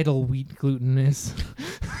a vital wheat gluten is.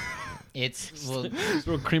 It's well, It's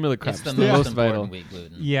real cream of the crop. it's the It's most most important vital. wheat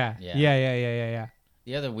gluten. Yeah.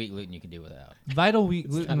 The other wheat gluten you can do without. Vital wheat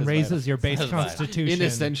gluten as raises your base It's not as vital. constitution.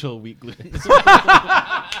 Inessential wheat gluten.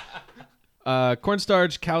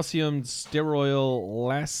 Cornstarch, calcium, stearoyl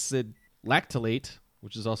lactylate,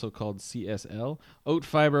 which is also called CSL, oat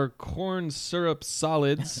fiber, corn syrup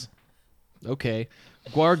solids. Okay.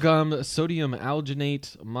 Guar gum, sodium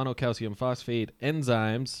alginate, monocalcium phosphate,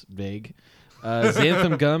 enzymes, vague,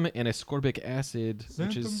 xanthan gum, and ascorbic acid,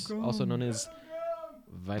 which is also known as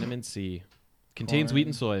vitamin C. Contains wheat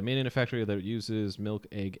and soy, made in a factory that uses milk,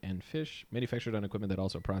 egg, and fish, manufactured on equipment that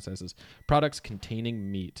also processes products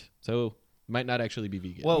containing meat. So, might not actually be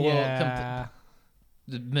vegan. Well, Yeah.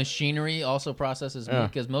 the machinery also processes meat Yeah.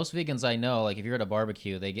 because most vegans I know, like if you're at a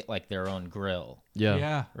barbecue, they get like their own grill, yeah.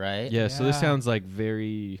 Yeah. right? Yeah, so this Yeah. sounds like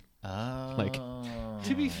very Oh. Like,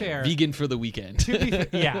 To be fair, vegan for the weekend. to be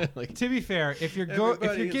yeah. Like- to be fair, if you're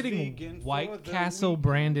Everybody is getting vegan for White the Castle weekend.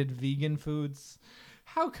 branded vegan foods,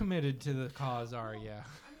 how committed to the cause are you?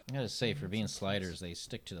 I gotta say, for being sliders, they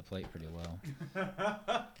stick to the plate pretty well.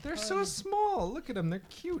 They're so small. Look at them. They're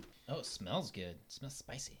cute. Oh, it smells good. It smells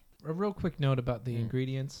spicy. A real quick note about the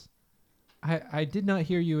ingredients. I did not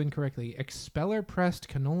hear you incorrectly. Expeller pressed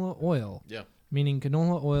canola oil, Yeah. meaning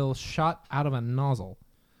canola oil shot out of a nozzle,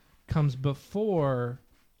 comes before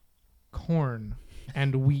corn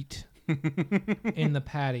and wheat in the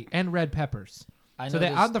patty and red peppers. I So they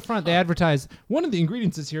noticed- on the front they advertise one of the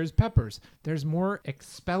ingredients this here is peppers. There's more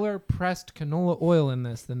expeller pressed canola oil in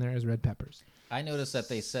this than there is red peppers. I noticed that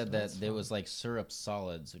they said that there was like syrup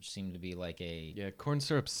solids, which seemed to be like a Yeah, corn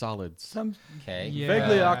syrup solids. Some okay. Yeah.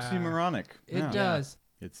 vaguely oxymoronic. It Yeah. does.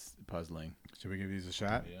 It's puzzling. Should we give these a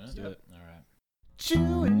shot? Yeah. Let's do it. All right.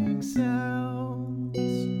 Chewing sounds.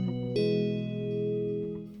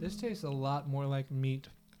 This tastes a lot more like meat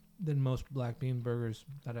than most black bean burgers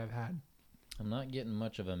that I've had. I'm not getting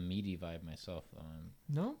much of a meaty vibe myself, though.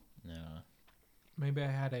 No? No. Maybe I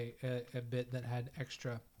had a bit that had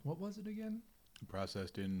extra. What was it again?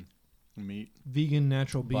 Processed in meat. Vegan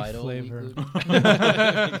natural beef Vital wheat flavor.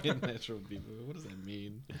 gluten? Vegan natural beef. What does that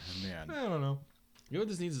mean? Man. I don't know. You know what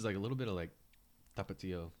this needs is like a little bit of like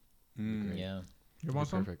tapatio. Mm. Yeah. You want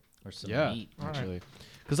some? Perfect. Or some Yeah, meat. actually.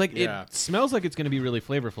 Because like Yeah. it smells like it's going to be really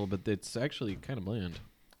flavorful, but it's actually kind of bland.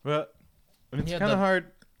 But it's Yeah, kind of the-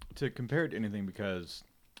 hard to compare it to anything because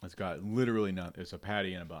it's got literally nothing. It's a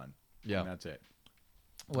patty and a bun. Yeah. And that's it.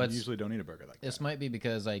 What's You usually don't eat a burger like This that. might be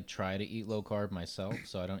because I try to eat low carb myself,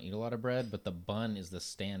 so I don't eat a lot of bread. But the bun is the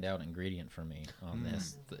standout ingredient for me on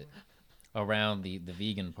this. Around the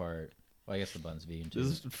vegan part. Well, I guess the bun's vegan too.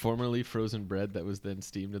 This is formerly frozen bread that was then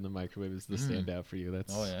steamed in the microwave is the standout for you.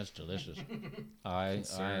 That's Oh yeah, that's delicious. I am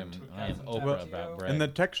Concerned. Oprah Well, about bread. And the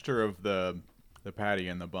texture of the patty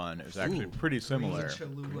and the bun is actually pretty similar.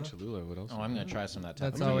 Green Cholula. What else? Oh, I'm gonna try some of that.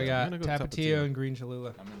 That's tapatio. all we got. I'm gonna go Tapatio tapatio. and green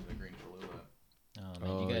Cholula. I'm into the green Cholula. Oh, man,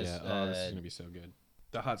 Oh you guys, yeah. Oh, this is gonna be so good.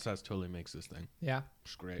 The hot sauce totally makes this thing. Yeah.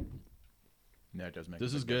 It's great. Yeah, it does make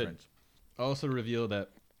This a is big good. difference. I'll also reveal that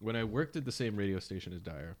when I worked at the same radio station as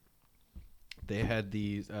Dyer, they had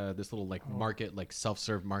these this little like market, like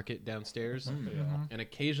self-serve market downstairs, and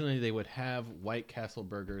occasionally they would have White Castle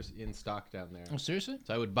burgers in stock down there. Oh, seriously?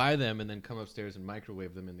 So I would buy them and then come upstairs and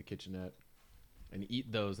microwave them in the kitchenette and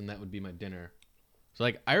eat those, and that would be my dinner. So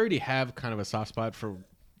like I already have kind of a soft spot for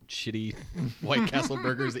shitty White Castle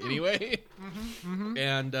burgers anyway,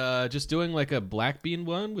 and just doing like a black bean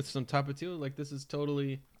one with some tapatio, like this is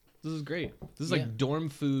great. This is Yeah. like dorm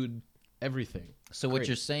food, everything. So what Great.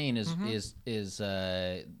 you're saying is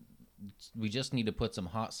we just need to put some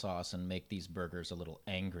hot sauce and make these burgers a little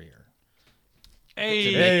angrier.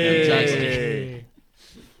 Hey!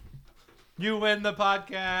 You win the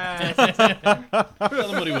podcast. Tell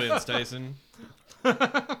them what he wins, Tyson.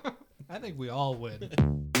 I think we all win.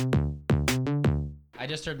 I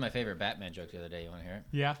just heard my favorite Batman joke the other day. You want to hear it?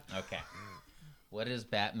 Yeah. Okay. What is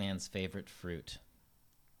Batman's favorite fruit?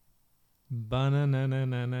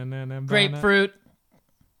 Banana. Grapefruit.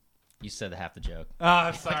 You said half the joke.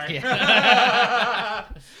 Oh, sorry. You're I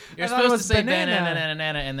thought it supposed to was say banana.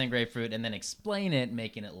 banana and then grapefruit and then explain it,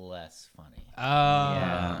 making it less funny.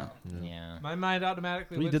 Oh. Yeah. My mind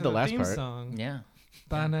automatically Well, you went did to the the last theme part. song. Yeah.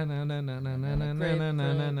 Banana.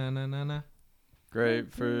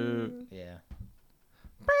 Grapefruit. Yeah.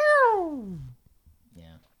 Yeah.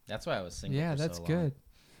 That's why I was singing. Yeah, for that's so long. good.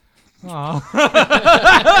 Aw.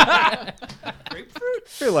 I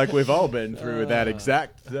feel like we've all been through that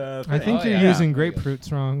exact thing. I think Oh, you're yeah. using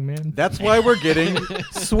grapefruits wrong, man. That's why we're getting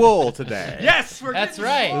swole today. Yes, we're That's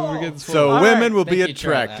right. So All women right. will be Thank you,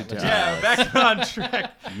 Charlie. attracted to Yeah, us. back on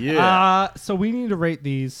track. Yeah. So we need to rate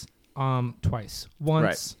these twice.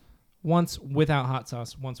 Once without hot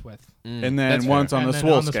sauce, once with. and That's then once fair. on And the then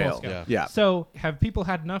swole on the swole scale. scale. Yeah. So have people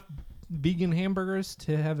had enough vegan hamburgers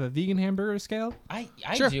to have a vegan hamburger scale? I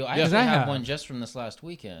Sure. do. I Yeah. actually I have have. one just from this last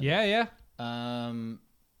weekend. Yeah. I'll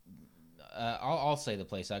say the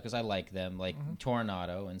place out because I like them, like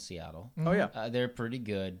Tornado in Seattle. Oh yeah. They're pretty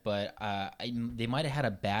good, but they might have had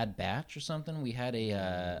a bad batch or something. We had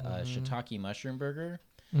a shiitake mushroom burger,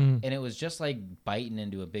 and it was just like biting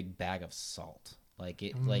into a big bag of salt. Like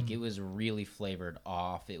it was really flavored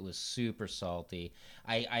off. It was super salty.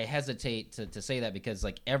 I hesitate to say that because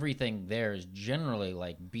like everything there is generally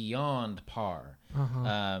like beyond par.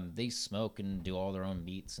 They smoke and do all their own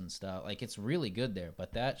meats and stuff. Like it's really good there.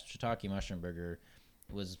 But that shiitake mushroom burger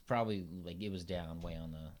was probably like it was down way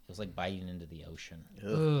on the. It was like biting into the ocean.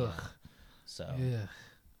 Ugh. So Ugh.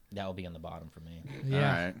 that will be on the bottom for me. Yeah.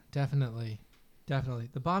 All right. Definitely.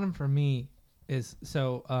 The bottom for me is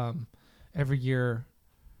every year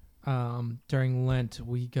during Lent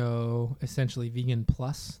we go essentially vegan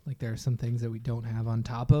plus. Like there are some things that we don't have on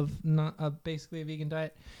top of not basically a vegan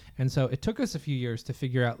diet, and so it took us a few years to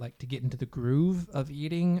figure out like to get into the groove of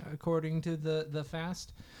eating according to the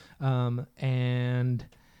fast, and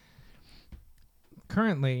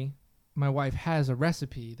currently my wife has a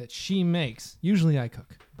recipe that she makes. Usually I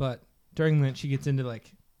cook, but during Lent she gets into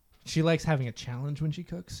like she likes having a challenge when she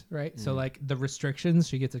cooks, right? So like the restrictions,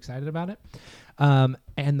 she gets excited about it.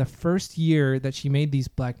 And the first year that she made these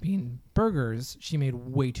black bean burgers, she made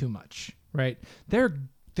way too much, right? They're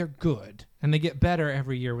good and they get better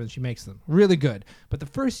every year when she makes them. Really good. But the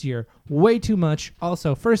first year, way too much.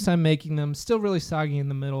 Also, first time making them, still really soggy in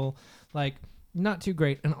the middle, like not too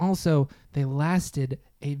great. And also, they lasted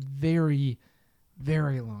a very,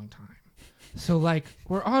 very long time. So like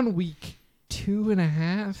we're on week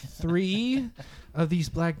 2.5, 3 of these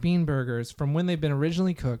black bean burgers from when they've been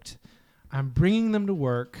originally cooked. I'm bringing them to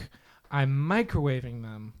work. I'm microwaving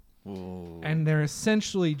them. And they're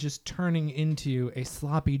essentially just turning into a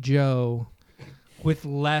sloppy Joe with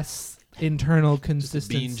less internal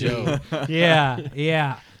consistency. Bean Joe.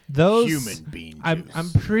 Yeah. Those Human bean I'm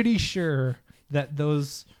juice. pretty sure that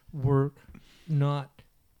those were not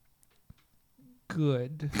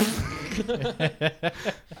good.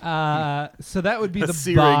 So that would be A the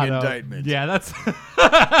searing bottom. indictment. Yeah, that's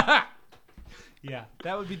yeah.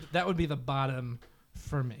 That would be the bottom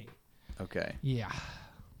for me. Okay. Yeah.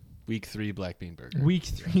 Week 3 black bean burger. Week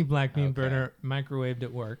 3 black bean burger microwaved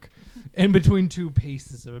at work, in between 2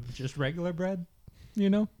 pieces of just regular bread. You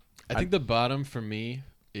know. I think the bottom for me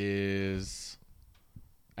is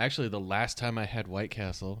actually the last time I had White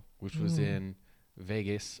Castle, which was in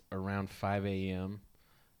Vegas around 5 a.m.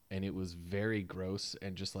 And it was very gross.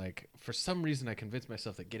 And just like, for some reason, I convinced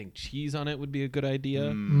myself that getting cheese on it would be a good idea.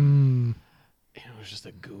 And it was just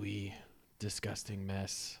a gooey, disgusting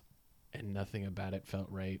mess. And nothing about it felt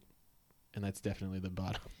right. And that's definitely the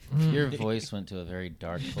bottom. Your voice went to a very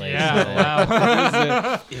dark place. Yeah.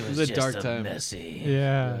 Wow. It was was a just dark a time. messy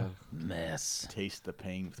Yeah. mess. Taste the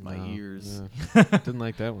pain with my ears. Yeah. Didn't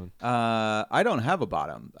like that one. I don't have a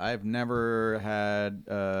bottom. I've never had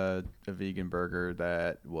a vegan burger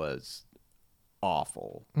that was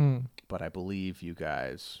awful, but I believe you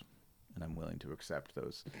guys, and I'm willing to accept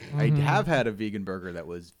those. I have had a vegan burger that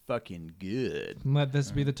was fucking good. Let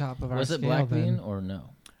this be the top of our Was it scale, black then. bean or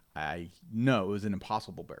no? No, it was an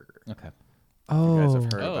Impossible Burger. Okay. Oh, You guys have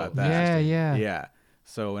heard Oh. about that? Yeah. Yeah.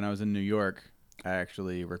 So when I was in New York, I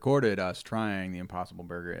actually recorded us trying the Impossible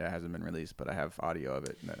Burger. It hasn't been released, but I have audio of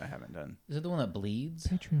it that I haven't done. Is it the one that bleeds?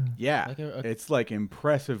 Patreon. Yeah, Like a- it's like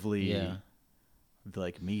impressively Yeah.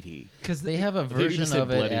 like meaty. Because They have a thought you version just said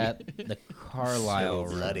of it bloody. at the Carlisle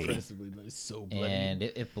room, Impressively, but it's so bloody. and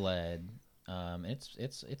it bled.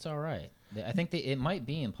 It's all right. I think it might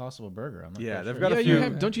be Impossible Burger. I'm not Yeah, quite they've sure. got Yeah, a you few.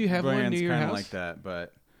 have- don't you have one brands near your kinda house? like that?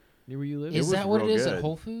 But Near where you live? Is was that what it real is good. at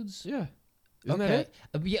Whole Foods? Yeah. Isn't okay.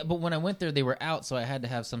 that it? Yeah, but when I went there, they were out, so I had to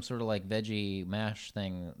have some sort of like veggie mash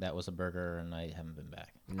thing that was a burger, and I haven't been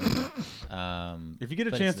back. if you get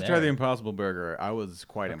a But chance it's to try the there. Impossible Burger, I was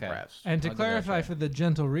quite Okay. impressed. And to I'll give that a clarify try. for the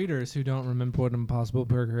gentle readers who don't remember what Impossible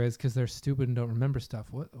Burger is because they're stupid and don't remember stuff,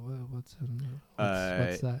 what's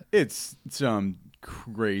that? It's some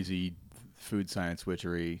crazy food science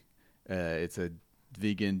witchery. It's a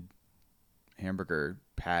vegan hamburger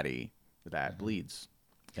patty that bleeds,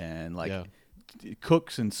 and like Yeah.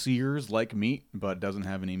 cooks and sears like meat, but doesn't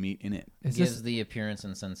have any meat in it. Is Gives this the appearance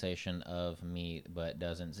and sensation of meat, but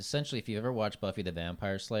doesn't. Essentially, if you ever watched Buffy the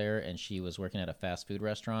Vampire Slayer and she was working at a fast food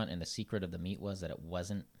restaurant and the secret of the meat was that it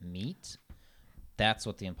wasn't meat, that's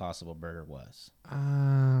what the Impossible Burger was.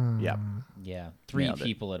 Yep. Yeah. 3 Nailed it.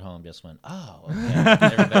 people at home just went, oh, okay.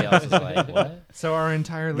 Everybody else is like, what? so our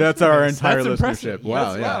entire That's our base. entire That's impressive. listenership.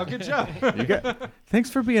 Wow, Yes, yeah. wow, good job. You thanks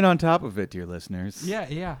for being on top of it, dear listeners. yeah,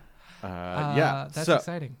 yeah. Yeah. That's so,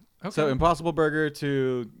 exciting. Okay. So Impossible Burger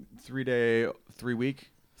to 3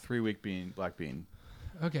 week bean, black bean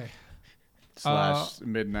okay. /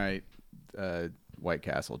 midnight White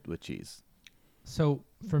Castle with cheese. So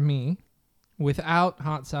for me, without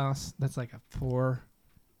hot sauce, that's like a 4.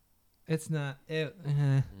 It's not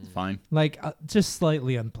It's fine. like just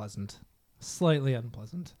slightly unpleasant. Slightly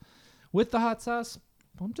unpleasant. With the hot sauce,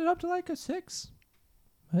 bumped it up to like a 6.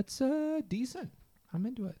 That's decent. I'm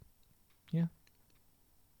into it. Yeah.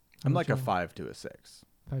 I'm How like much a you 5 to a 6.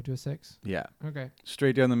 5 to a 6. Yeah. Okay.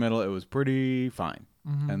 Straight down the middle, it was pretty fine.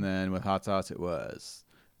 Mhm. And then with hot sauce, it was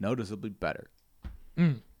noticeably better.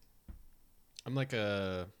 Mm. I'm like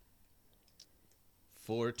a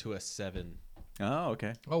 4 to a 7. Oh,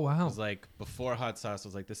 okay. Oh I wow. was like, before hot sauce, I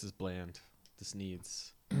was like, this is bland. This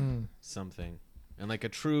needs Mm. something. And like a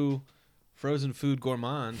true frozen food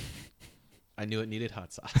gourmand, I knew it needed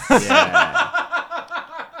hot sauce. Yeah.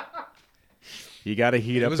 You got to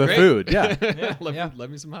heat It up was the great. food. Yeah. Love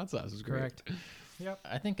me some hot sauce. It was great. Correct.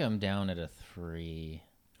 I think I'm down at a 3.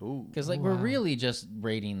 Ooh. Because, like, Wow. we're really just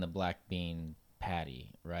rating the black bean patty,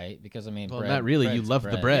 right? Because, I mean, Well, bread, not really. You bread's love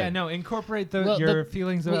the bread. Yeah, no, incorporate Well, your the-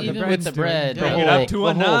 feelings well, about the even bread. with the bread, Bring yeah, it up like, to the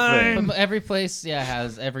a whole thing. 9. But every place,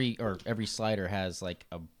 has every slider has like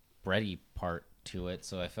a bready part to it.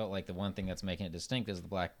 So I felt like the one thing that's making it distinct is the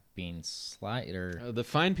black bean slider. The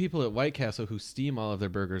fine people at White Castle who steam all of their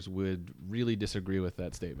burgers would really disagree with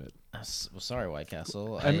that statement. Well, sorry, White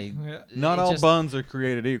Castle. Not all buns are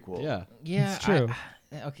created equal. Yeah. Yeah, It's true.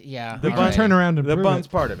 okay, yeah. We all can right. turn around and The prove bun's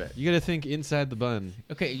it. part of it. You got to think inside the bun.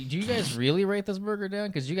 Okay, do you guys really rate this burger down?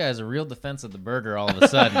 Because you guys are real defense of the burger all of a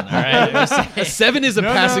sudden. All right. A 7 is a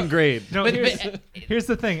No, passing no. grade. No, But- here's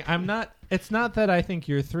the thing. It's not that I think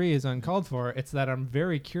your 3 is uncalled for. It's that I'm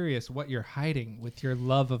very curious what you're hiding with your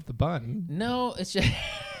love of the bun. No, it's just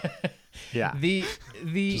Yeah. the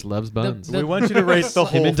Just loves buns. the- We want you to rate the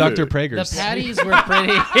whole Him and Dr. food. the Prager's. patties were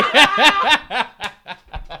pretty.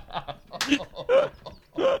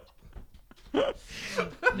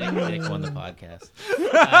 Nick won the podcast.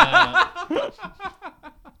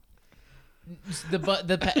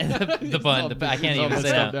 I can't even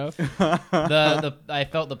say that. I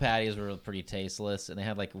felt the patties were pretty tasteless, and they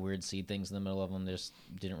had like weird seed things in the middle of them. They just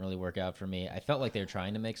didn't really work out for me. I felt like they were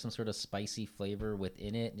trying to make some sort of spicy flavor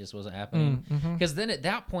within it, and just wasn't happening. Because then at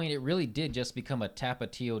that point, it really did just become a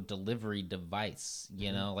Tapatio delivery device.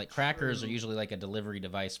 You know, like crackers are usually like a delivery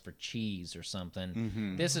device for cheese or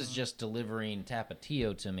something. This is just delivering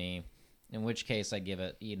Tapatio to me. In which case, I give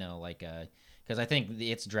it, like a. Because I think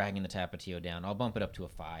it's dragging the Tapatio down. I'll bump it up to a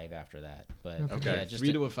 5 after that. But Okay. yeah, just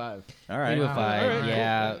 3 to a 5. All 3 right. to a 5. All right, cool.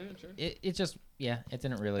 Yeah, Yeah, sure. it just it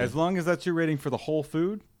didn't really. As long as that's your rating for the whole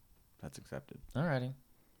food, that's accepted. Alrighty,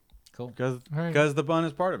 cool. Because All right. the bun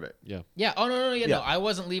is part of it. Yeah. Yeah. Oh no, Yeah. no. I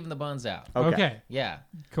wasn't leaving the buns out. Okay. Yeah.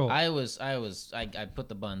 Cool. I put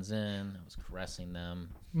the buns in. I was caressing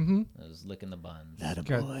them. Mm-hmm. I was licking the buns.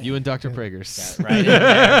 Good. You and Dr. Prager's. Got right in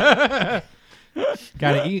there.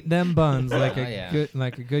 Gotta eat them buns like Oh, a yeah.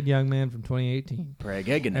 good young man from 2018. Craig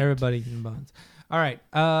Egan. Everybody eating buns. All right.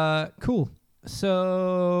 Cool.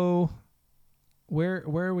 So where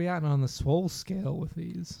are we at on the swole scale with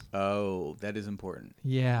these? Oh, that is important.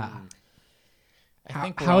 Yeah. I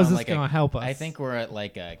think How we're is on this like gonna a- help us? I think we're at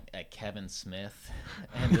like a Kevin Smith.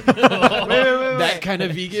 End of That kind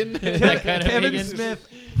of vegan? that kind of Kevin vegan. Smith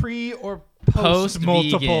pre or post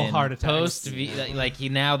multiple vegan, heart attacks. like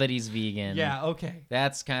now that he's vegan. Yeah. Okay.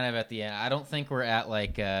 That's kind of at the end. I don't think we're at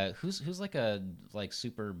like who's like a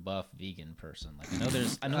super buff vegan person. Like I know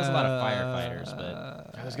there's a lot of firefighters,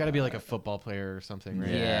 but There's got to be like a football player or something, right?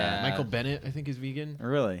 Yeah. Michael Bennett, I think, is vegan.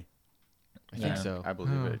 Really? I think Yeah. so. I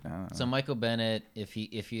believe Oh. it. I don't know. so Michael Bennett, if he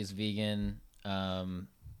is vegan,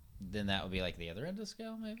 then that would be like the other end of the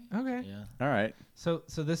scale, maybe. Okay. Yeah, All right. So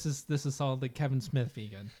this is all the Kevin Smith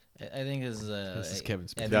vegan. I think this is Kevin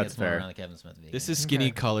Smith. I think That's it's more fair. around the Kevin Smith vegan. This is skinny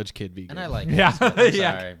Okay. college kid vegan. and I like Yeah. Kevin Smith. I'm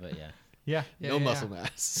Yeah. sorry, but yeah. Yeah. no muscle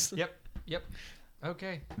mass. Yep.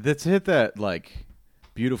 Okay. Let's hit that like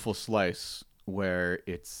beautiful slice where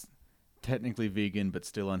it's technically vegan but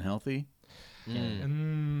still unhealthy.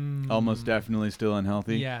 Almost definitely still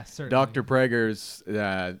unhealthy. Yeah, certainly. Dr. Prager's,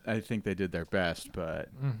 I think they did their best, but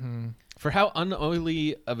For how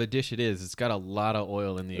unoily of a dish it is, it's got a lot of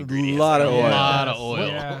oil in the ingredients. lot of A oil. lot of oil.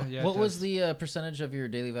 Yeah, What it was does. the percentage of your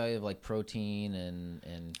daily value of like protein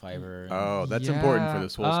and fiber? Oh, that's important for the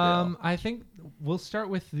swole scale. I think we'll start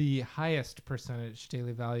with the highest percentage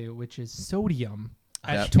daily value, which is sodium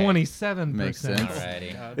at Okay. 27%. Makes sense.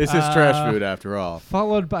 Alrighty. This is trash food after all.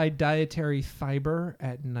 Followed by dietary fiber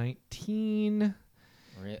at 19%.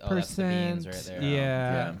 Oh, that's the beans right there. Yeah.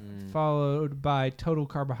 Yeah. Followed by total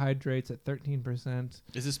carbohydrates at 13%.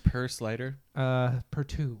 Is this per slider? Per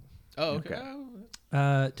two. Oh, okay.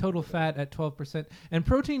 Okay. Total fat at 12%. And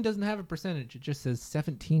protein doesn't have a percentage. It just says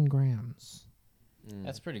 17 grams.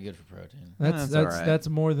 That's pretty good for protein. That's all right. that's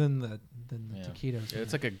more than the Yeah. taquitos. Yeah,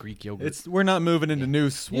 it's like a Greek yogurt. We're not moving into new Yeah.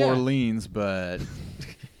 Swarleens, but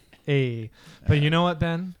But you know what,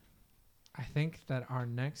 Ben? I think that our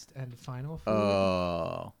next and final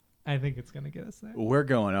food, I think it's gonna get us there. we're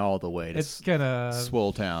going all the way to It's gonna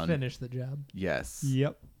Swole Town. finish the job. Yes.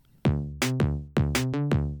 Yep.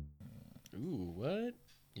 Ooh, what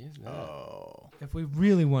is that? Oh. If we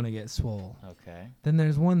really want to get swole, Okay. then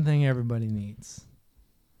there's one thing everybody needs: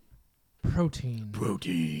 protein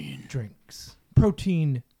Protein. drinks,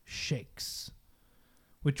 protein shakes,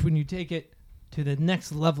 which when you take it to the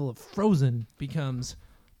next level of frozen becomes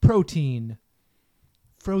protein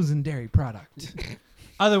frozen dairy product,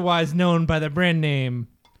 otherwise known by the brand name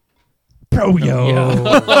Pro-Yo.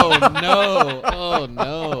 Oh no! Oh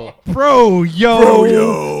no!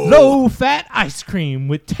 Pro-Yo low-fat ice cream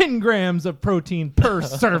with 10 grams of protein per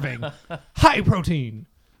serving. High protein,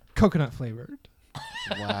 coconut flavored.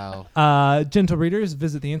 Wow. Gentle readers,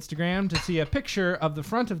 visit the Instagram to see a picture of the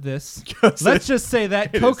front of this. Let's just say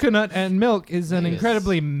that coconut and milk is an It is.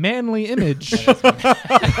 incredibly manly image.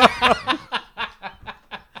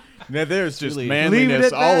 Now there's just Really- Leave it manliness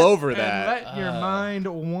at all that over and that. let your mind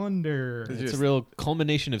wander. It's It's just- a real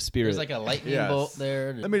culmination of spirit. There's like a lightning Yes. bolt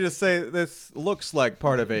there. Let me just say, this looks like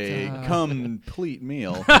part of a complete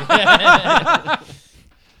meal.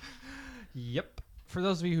 Yep. For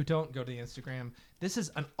those of you who don't go to the Instagram, this is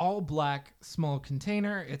an all black small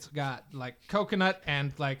container. It's got like coconut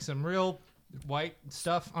and like some real white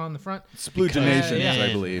stuff on the front. Splugenations, Yeah.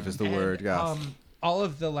 I believe, is the And, word. Yes. all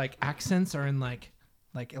of the like accents are in like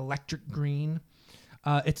electric green.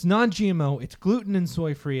 It's non-GMO. It's gluten and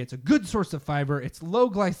soy free. It's a good source of fiber. It's low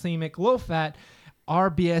glycemic, low fat,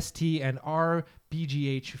 RBST and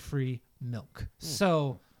RBGH free milk.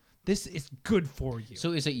 So this is good for you.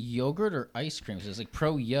 So is it yogurt or ice cream? So it's like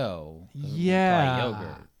Pro-Yo. yeah,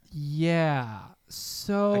 Yogurt. yeah.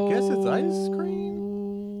 So I guess it's ice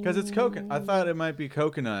cream? Because it's coconut. I thought it might be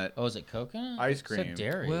coconut, Oh, is it coconut? Ice It said cream.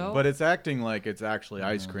 dairy. Well- but it's acting like it's actually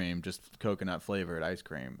ice cream, just coconut flavored ice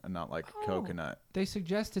cream, and not like Oh. coconut. They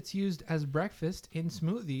suggest it's used as breakfast in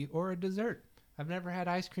smoothie or a dessert. I've never had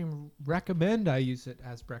ice cream recommend I use it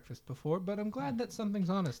as breakfast before, but I'm glad that something's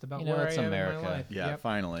honest about You know, where it's I am America. in my life. Yeah, Yep.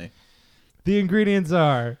 finally. The ingredients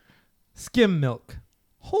are skim milk,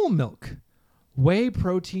 whole milk, whey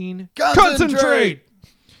protein, concentrate.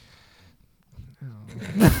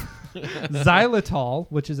 Xylitol,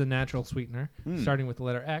 which is a natural sweetener, starting with the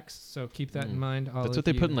letter X. So keep that in mind. all That's of what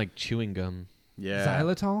they you. put in like chewing gum. Yeah.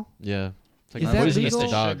 Xylitol. Yeah. It's like Is that poisonous legal? to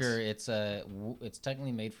It's a dogs. sugar. It's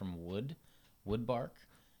technically made from wood bark.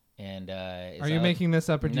 And Are you making this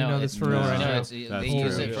up, or do you know this for real no. right no, now? it's, they That's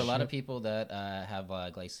use true. it for a lot of people that have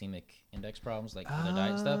glycemic index problems, like for their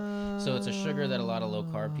diet stuff. So it's a sugar that a lot of low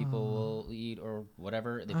carb people will eat or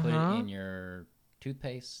whatever. They put it in your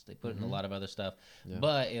toothpaste. They put it in a lot of other stuff,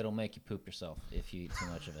 but it'll make you poop yourself if you eat too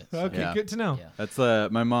much of it. So, Okay, Yeah. good to know. yeah. That's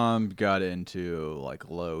my mom got into like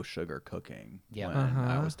low sugar cooking Yeah. when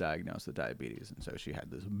I Uh-huh. was diagnosed with diabetes, and so she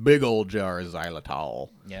had this big old jar of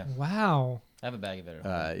xylitol. Yeah, Wow, I have a bag of it. at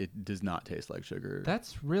home. It does not taste like sugar.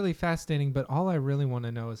 that's really fascinating. But all I really want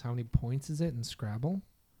to know is how many points is it in Scrabble?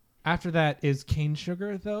 After that is cane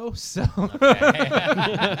sugar, though. So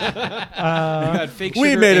Fake We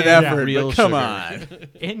sugar made an and effort, real but come sugar. on.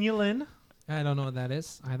 inulin. I don't know what that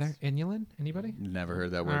is either. Inulin? Anybody? Never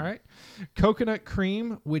heard that word. All right. Coconut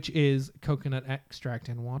cream, which is coconut extract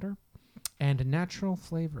and water, and natural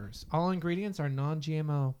flavors. All ingredients are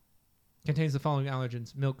non-GMO. Contains the following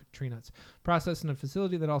allergens: milk, tree nuts. Processed in a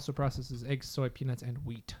facility that also processes eggs, soy, peanuts, and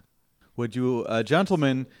wheat. Would you,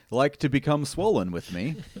 gentlemen, like to become swollen with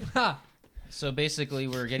me? So basically,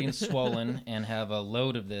 we're getting swollen and have a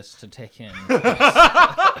load of this to take in.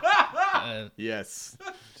 Yes.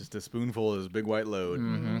 Just a spoonful of this big white load.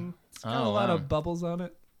 It's got a lot wow. of bubbles on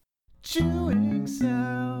it. Chewing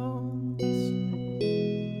sounds.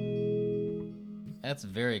 That's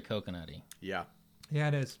very coconutty. Yeah. Yeah,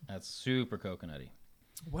 it is. That's super coconutty.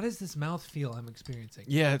 What is this mouth feel I'm experiencing?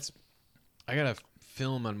 Yeah, it's I got a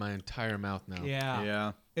film on my entire mouth now. Yeah.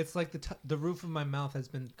 Yeah. It's like the roof of my mouth has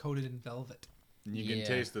been coated in velvet. And you can Yeah.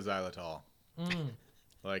 taste the xylitol.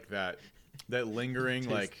 Like that lingering,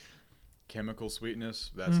 like, chemical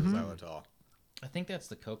sweetness. That's the xylitol. I think that's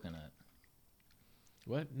the coconut.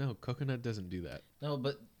 What? No, coconut doesn't do that. No,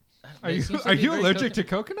 but Are it you seems to are be you very allergic to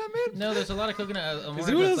coconut, man? No, there's a lot of coconut. I'm Is wondering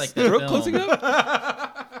anyone if else it's like the throat film. closing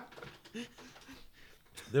up?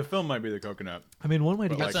 The film might be the coconut. I mean, one way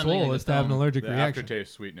to But get like- something swole in is the to have an film. allergic The reaction.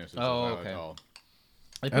 aftertaste sweetness is Oh, the okay. xylitol.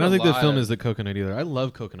 They I put don't a think the lot film of- is the coconut either. I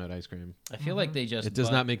love coconut ice cream. I feel like they just. It does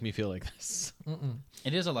not make me feel like this.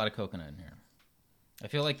 It is a lot of coconut in here. I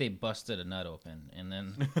feel like they busted a nut open and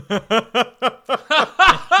then.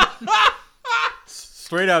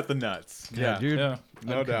 Straight out the nuts. Yeah, dude. Yeah.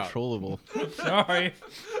 no doubt. Uncontrollable. Sorry.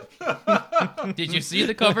 Did you see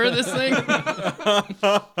the cover of this thing?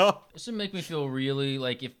 This would make me feel really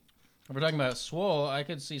like if we're talking about swole, I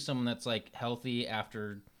could see someone that's like healthy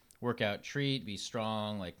after workout treat, be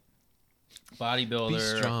strong, like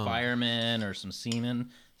bodybuilder, strong. fireman, or some seamen.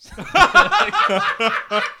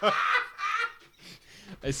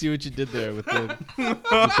 I see what you did there with the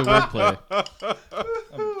wordplay.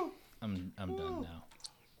 I'm done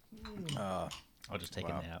now. I'll just take a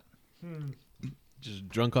nap. Just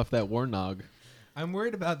drunk off that warnog. I'm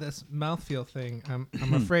worried about this mouthfeel thing. I'm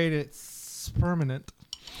afraid it's permanent.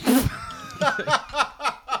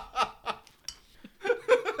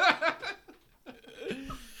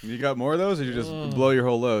 You got more of those, or you just blow your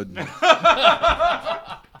whole load?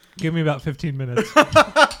 Give me about 15 minutes.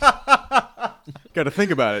 Got to think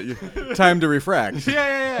about it. Time to refract.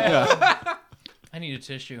 yeah. I need a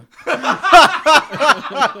tissue.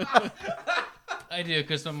 I do,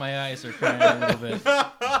 because my eyes are crying a little bit.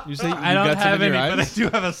 You say you I don't got some have in any, your but I eyes? do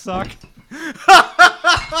have a sock.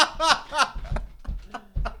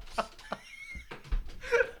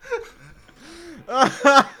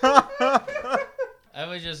 I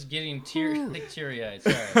was just getting teary-eyed.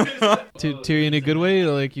 Sorry. Teary in a good way?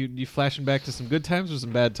 Like you flashing back to some good times or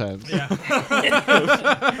some bad times? Yeah.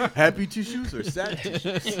 Happy tissues or sad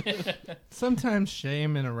tissues? Sometimes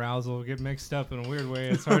shame and arousal get mixed up in a weird way.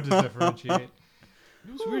 It's hard to differentiate.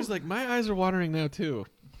 It was weird. It's like my eyes are watering now too.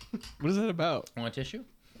 What is that about? Want tissue?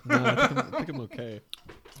 No, I think I'm okay.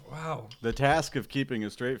 Wow. The task of keeping a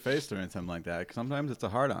straight face during something like that, sometimes it's a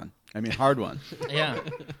hard one. Yeah.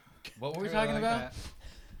 What were we talking about?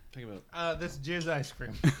 Think about This jizz ice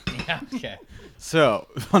cream. Yeah. Okay. So,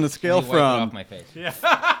 on a scale Let me wipe it off from my face.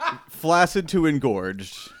 flaccid to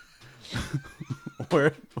engorged,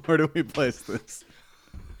 where do we place this?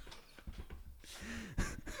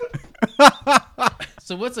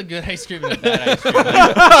 So what's a good ice cream and a bad ice cream?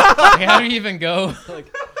 Like, how do you even go?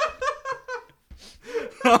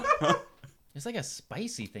 There's like a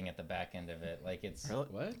spicy thing at the back end of it. Like it's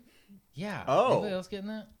what? yeah. Oh. Anybody else getting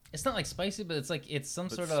that? It's not like spicy, but it's some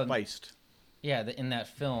It's sort of spiced. yeah. In that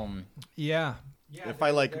film, Yeah. If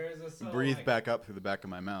I breathe back up through the back of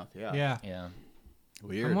my mouth, Yeah. yeah.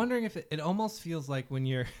 Weird. I'm wondering if it almost feels like when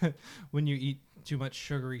you're when you eat too much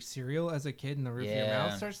sugary cereal as a kid and the roof of your Yeah.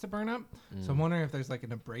 mouth starts to burn up. So I'm wondering if there's like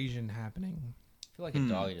an abrasion happening. I feel like a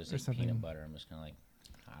dog just Or eats something. peanut butter. I'm just kind of like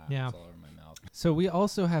Yeah. it's all over my mouth. So we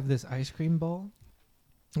also have this ice cream ball,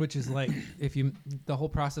 which is like the whole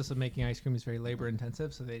process of making ice cream is very labor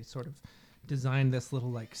intensive. So they sort of designed this little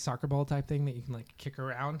like soccer ball type thing that you can like kick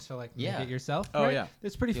around to like Yeah. make it yourself. Oh, right? yeah.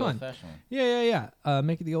 It's pretty The fun. old-fashioned one. Yeah.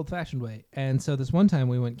 Make it the old fashioned way. And so this one time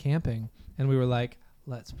we went camping and we were like,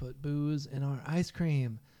 let's put booze in our ice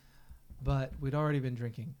cream. But we'd already been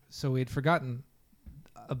drinking. So we had forgotten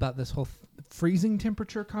about this whole freezing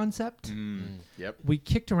temperature concept. Yep. We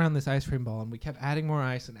kicked around this ice cream ball and we kept adding more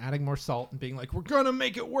ice and adding more salt and being like, we're going to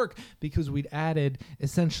make it work because we'd added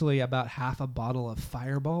essentially about half a bottle of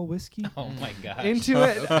Fireball whiskey Oh my gosh. into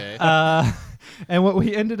it. Okay. And what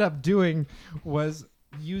we ended up doing was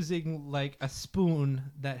using like a spoon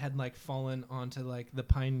that had like fallen onto like the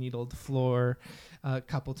pine needled floor a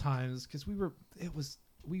couple times because we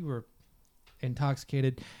were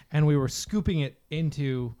intoxicated and we were scooping it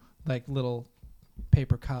into like little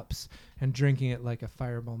paper cups and drinking it like a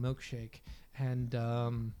Fireball milkshake. And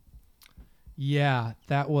yeah,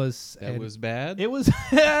 that was bad. it was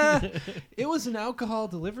it was an alcohol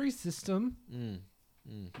delivery system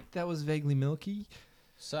that was vaguely milky.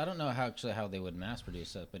 So I don't know how they would mass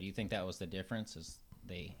produce it, but do you think that was the difference? Is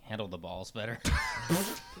they handled the balls better?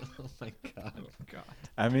 Oh my god.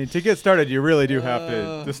 I mean, to get started, you really do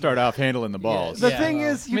have to start off handling the balls. The thing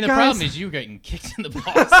is, I you mean, the guys, problem is you getting kicked in the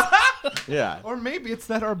balls. Yeah. or maybe it's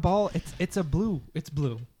that our ball it's a blue. It's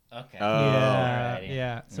blue. Okay. Oh. Yeah, Alrighty.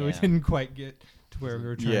 yeah. So we Yeah. didn't quite get to where we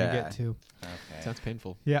were trying to Yeah. get to. Okay. Sounds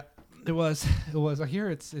painful. Yeah. It was. I hear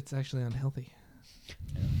it's actually unhealthy.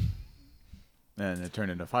 And it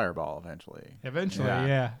turned into Fireball eventually. Eventually,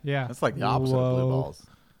 Yeah. yeah. That's like the opposite of blue Whoa. balls.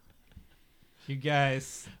 You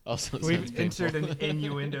guys, Also, sounds we've painful. entered an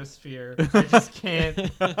innuendo sphere. I just can't. We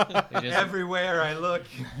just, Everywhere I look.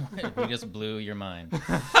 we just blew your mind.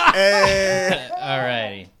 Hey!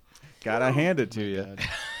 Alrighty. Gotta hand it to you. God.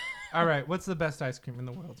 All right, what's the best ice cream in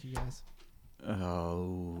the world, you guys?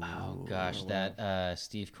 Oh. Oh gosh, that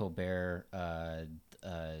Steve Colbert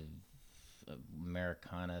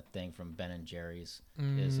Americana thing from Ben and Jerry's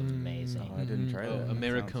is amazing. Oh, I didn't try Oh, that.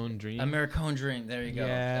 Americone Dream. Americone drink. There you go.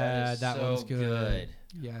 Yeah, is that so one's good.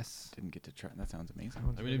 Yes. Didn't get to try. That sounds amazing. That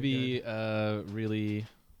one's I'm going to really be really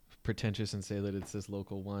pretentious and say that it's this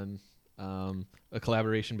local one. A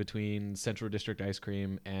collaboration between Central District Ice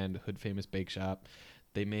Cream and Hood Famous Bake Shop.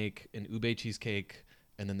 They make an ube cheesecake,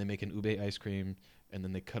 and then they make an ube ice cream, and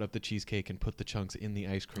then they cut up the cheesecake and put the chunks in the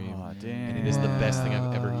ice cream. Oh, damn. And it is the best thing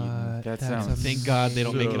I've ever eaten. What? That That's sounds Thank God they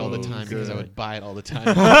don't make it all the So time because I good. would buy it all the time.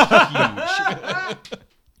 It's huge.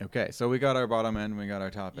 Okay, so we got our bottom end, we got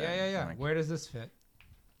our top end. Yeah. Like, Where does this fit?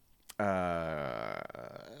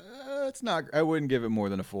 it's not. I wouldn't give it more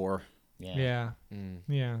than a 4. Yeah. Mm.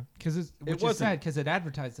 Yeah. Because it's which is wasn't- sad because it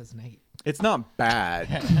advertised as an 8. It's not bad.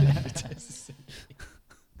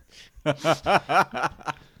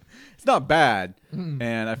 It's not bad, and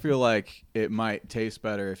I feel like it might taste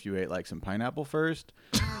better if you ate like some pineapple first.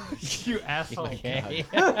 You asshole. Okay.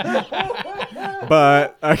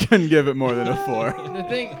 But I couldn't give it more than a 4.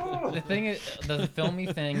 the thing is, the filmy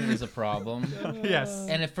thing is a problem. Yes.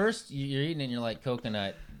 And at first you're eating it and you're like,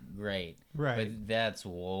 coconut, great. Right. But that's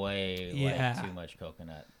way Yeah. like too much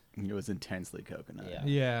coconut. It was intensely coconut. Yeah.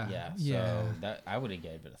 Yeah. Yeah. So Yeah. that I would have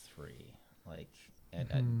gave it a 3. Like,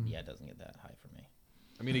 and yeah, it doesn't get that high for me.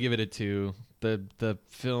 I'm going to give it a 2. The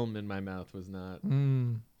film in my mouth was not.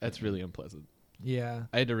 That's really unpleasant. Yeah.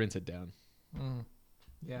 I had to rinse it down.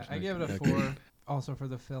 Yeah. Which I give it a might- 4. Also for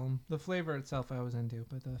the film. The flavor itself I was into,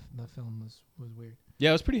 but the film was weird. Yeah,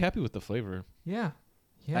 I was pretty happy with the flavor. Yeah.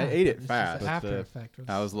 Yeah. I ate it It's just fast. the But after the- effect was,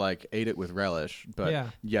 I was like, ate it with relish, but Yeah.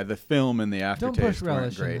 yeah, the film and the don't aftertaste push weren't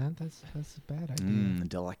relish great. in that. That's a bad idea.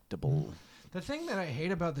 Delectable. The thing that I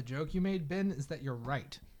hate about the joke you made, Ben, is that you're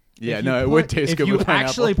right. Yeah, If no, you it would put- taste good If you with pineapple.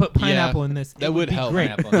 actually put pineapple Yeah, in this, that it would be help. great.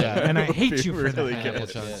 Pineapple, yeah. And I Would hate be you for really that. good. Pineapple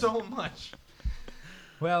chunks. So much.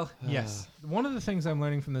 Well, yes. One of the things I'm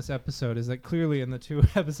learning from this episode is that clearly in the 2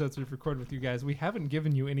 episodes we've recorded with you guys, we haven't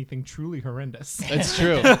given you anything truly horrendous. That's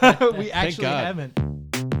true. We actually God. haven't.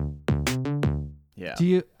 Yeah. Do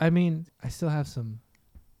you? I mean, I still have some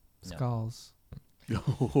No. skulls.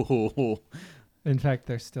 Oh In fact,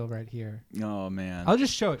 they're still right here. man. I'll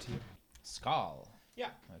just show it to you. Skull. Yeah.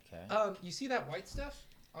 Okay. You see that white stuff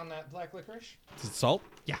on that black licorice? Is it salt?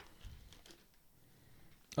 Yeah.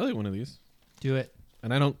 I like one of these. Do it.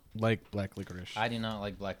 And I don't like black licorice. I do not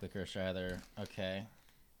like black licorice either. Okay.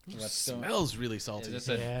 Let's go. smells really Is salty. this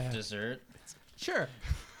a Yeah. dessert? Sure.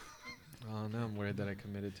 Oh, now I'm worried that I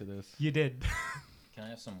committed to this. You did. Can I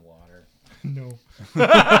have some water? No.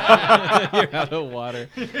 You're out of water.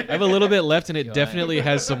 I have a little bit left, and it You definitely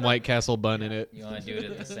has some White Castle bun in it. You want to do it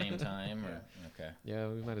at the same time? Or? Okay. Yeah,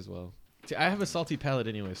 we might as well. See, I have a salty palate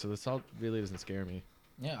anyway, so the salt really doesn't scare me.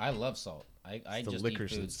 Yeah, I love salt. I It's the just eat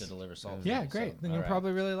licorice foods that's- to deliver salt. Yeah, to me, great. so, Then all you'll right.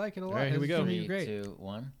 probably really like it a lot. right, here we It's go. gonna be 3, great. 2,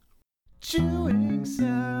 1. Chewing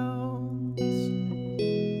sounds.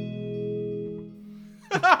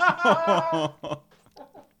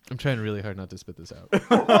 I'm trying really hard not to spit this out.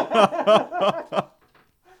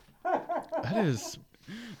 That is...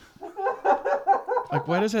 Like,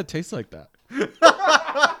 why does that taste like that?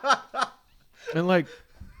 And, like...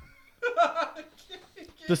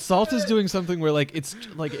 The salt is doing something where, like, it's...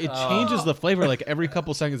 Like, it changes the flavor. Like, every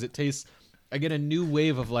couple seconds it tastes... I get a new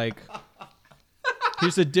wave of, like...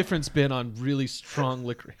 Here's a different spin on really strong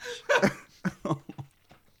licorice.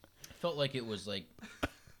 Felt like it was like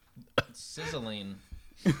sizzling.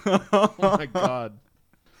 Oh, my God.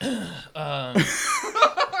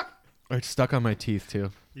 It's stuck on my teeth, too.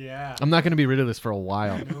 Yeah. I'm not going to be rid of this for a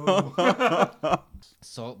while.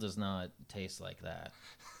 Salt does not taste like that.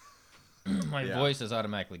 My Yeah. voice is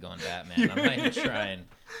automatically going Batman. I'm not even trying.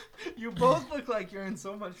 You both look like you're in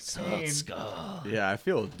so much pain. Salt skull. Yeah, I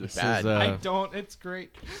feel This bad. is, I don't. It's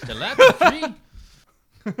great. Tilapia free?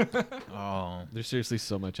 Oh. there's seriously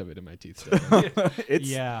so much of it in my teeth still. it's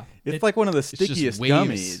Yeah. it's like one of the It's just stickiest waves,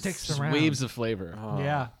 gummies. Sticks just around. waves of flavor. Oh.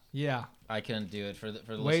 Yeah. Yeah. I couldn't do it for the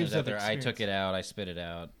Waves listeners out of there. I took experience. it out. I spit it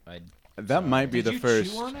out. That might be Did the you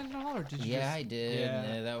first. chew on it at all, or did you Yeah, just... I did. Yeah.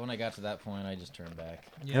 And that when I got to that point, I just turned back.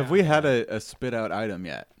 Yeah. Have we had a spit out item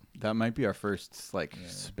yet? That might be our first like Yeah.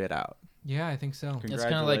 spit out. Yeah, I think so. It's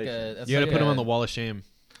kind of like a. Congratulations. That's You got to like put him a- on the wall of shame.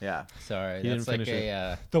 Yeah. Sorry, He that's didn't like finish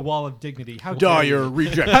a. The wall of dignity. How Duh, dare you're a you?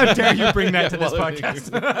 reject. How dare you bring that to this Wall of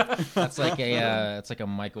podcast? That's like a. It's like a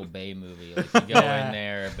Michael Bay movie. Like you go Yeah. in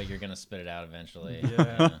there, but you're gonna spit it out eventually.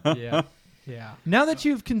 Yeah. Yeah. Now that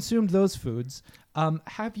you've consumed those foods,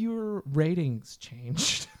 have your ratings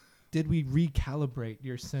changed? Did we recalibrate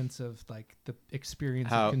your sense of like the experience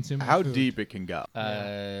of consuming How food? deep it can go.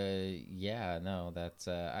 Yeah, no, that's.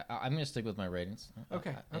 I'm gonna stick with my ratings.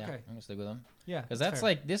 Okay, Yeah, okay. I'm gonna stick with them. Yeah. Because that's fair.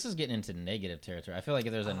 like this is getting into negative territory. I feel like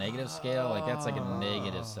if there's a negative scale, like that's like a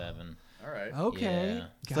 -7. All right. Okay. Yeah.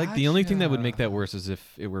 It's like the only thing that would make Gotcha. that worse is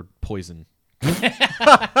if it were poison.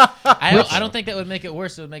 I don't think that would make it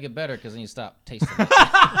worse. It would make it better because then you stop tasting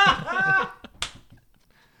it.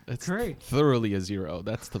 That's Great. thoroughly a 0.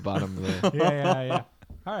 That's the bottom of the. Yeah.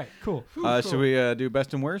 All right, cool. Should we do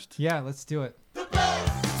best and worst? Yeah, let's do it. It's the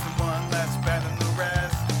one that's better than the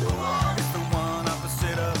rest. It's the one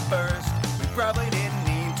opposite of first. We probably didn't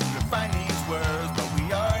need to define these words, but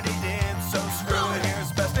we already did, so screw it.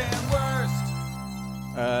 Here's best and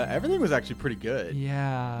worst. Everything was actually pretty good.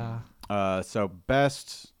 Yeah. So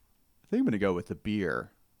best, I think I'm gonna go with the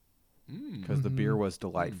beer because the beer was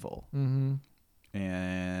delightful Mm-hmm.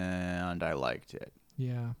 and I liked it.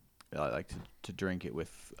 Yeah. I like to drink it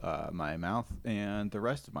with my mouth and the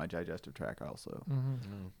rest of my digestive tract also.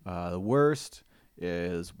 Mm-hmm. The worst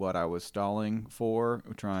is what I was stalling for,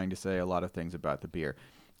 trying to say a lot of things about the beer.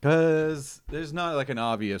 Because there's not like an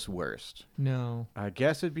obvious worst. No. I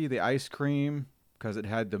guess it'd be the ice cream because it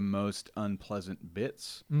had the most unpleasant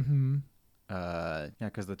bits. Mm-hmm. Yeah,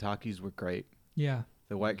 because the Takis were great. Yeah.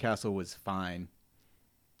 The White Castle was fine.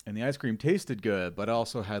 And the ice cream tasted good, but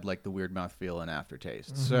also had like the weird mouthfeel and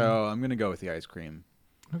aftertaste. So I'm going to go with the ice cream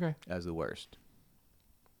Okay. as the worst.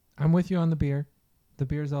 I'm with you on the beer. The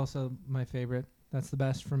beer is also my favorite. That's the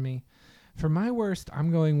best for me. For my worst,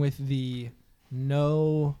 I'm going with the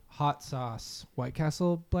no hot sauce White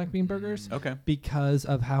Castle black bean burgers Okay. because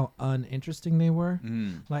of how uninteresting they were.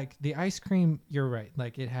 Mm. Like the ice cream, you're right.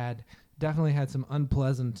 Like it definitely had some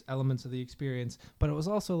unpleasant elements of the experience, but it was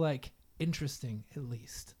also like interesting at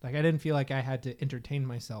least. Like I didn't feel like I had to entertain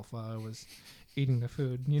myself while I was eating the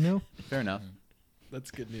food, you know? Fair enough.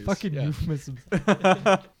 That's good news. Fucking yeah. euphemisms.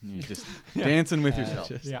 You're just dancing with yourself.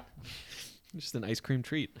 Just, Yeah. just an ice cream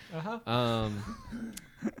treat. Uh-huh.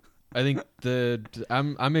 I think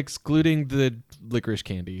I'm excluding the licorice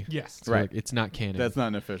candy. Yes. So, Right. like, it's not canon. That's not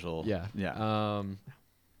an official. Yeah. Yeah.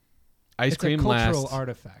 Ice It's cream a cultural last.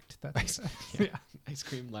 artifact. That's yeah. Ice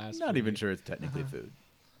cream last. Not for even me. sure it's technically food.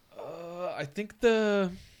 I think the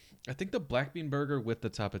black bean burger with the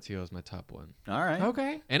tapatio is my top one. All right.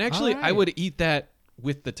 Okay. And actually, All I right. would eat that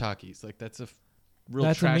with the Takis. Like that's a real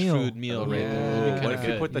That's a trash meal. food meal right there. Yeah. It'd be What kinda if you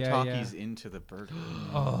good. put the Yeah, Takis into the burger?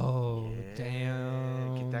 Oh, Yeah,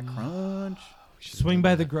 damn. Get that crunch. Swing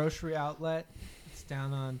by the grocery outlet. It's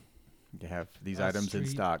down on. You have these A items in street.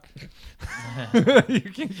 stock. You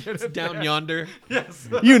can get It's down yonder.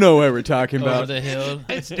 You know what we're talking Over about. the hill.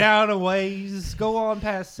 It's down a ways. Go on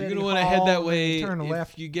past You're City gonna want to Hall head that and way. Turn If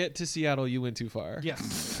left. you get to Seattle, you went too far.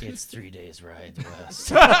 Yes. It's 3 days ride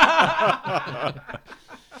west.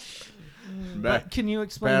 But can you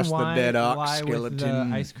explain past the why? dead ox why with the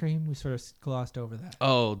skeleton. ice cream? We sort of glossed over that.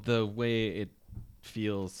 Oh, the way it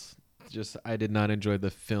feels. Just I did not enjoy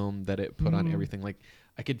the film that it put on everything. Like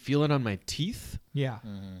I could feel it on my teeth, Yeah.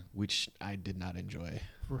 which I did not enjoy.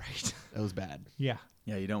 Right. That was bad. Yeah.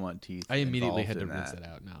 Yeah, you don't want teeth. I immediately involved had to in rinse that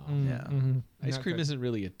out. No, Yeah. ice cream isn't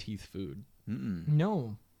really a teeth food. Mm-mm.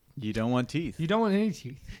 No. You don't want teeth. You don't want any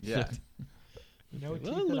teeth. Yeah. No teeth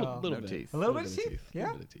Well, at little, all. little No bit. teeth. A little bit of teeth? A Yeah.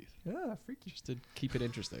 little bit of teeth. Yeah, freaky. Just to keep it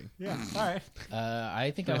interesting. Yeah. All right.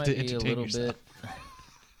 I think You I have might to be a entertain little yourself. bit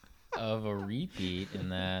of a repeat in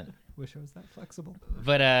that. Wish I was that flexible.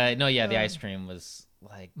 But no, yeah, the ice cream was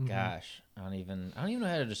like, Mhm. gosh, I don't even know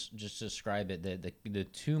how to just describe it. The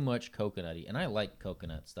too much coconutty, and I like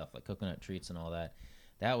coconut stuff, like coconut treats and all that.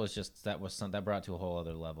 That was something that brought it to a whole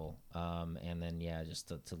other level. And then yeah, just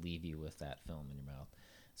to leave you with that film in your mouth.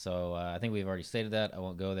 So I think we've already stated that. I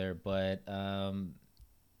won't go there, but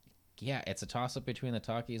yeah, it's a toss up between the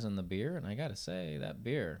Takis and the beer, and I gotta say that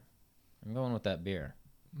beer, I'm going with that beer.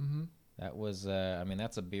 Mm-hmm. That was,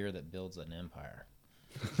 that's a beer that builds an empire.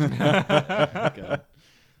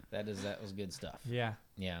 That was good stuff. Yeah.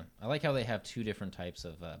 Yeah, I like how they have two different types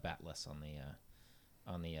of batless on the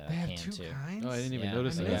They have can two too. kinds. Oh, I didn't even Yeah.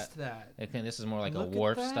 notice I that. missed that. I think this is more like Look a at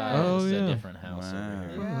wharf that. style. Oh, It's yeah. a different house Wow. over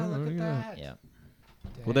here. Yeah, look at yeah. that. Yeah.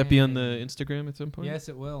 Will that be on Dang. the Instagram at some point? Yes,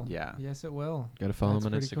 it will. Yeah. Yes, it will. Gotta follow That's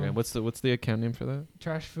him on pretty Instagram. cool. What's the account name for that?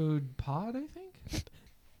 Trash Food Pod, I think.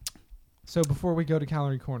 So before we go to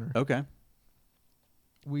Calorie Corner, Okay.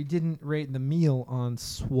 we didn't rate the meal on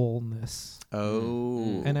swollenness.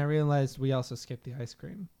 Oh. And I realized we also skipped the ice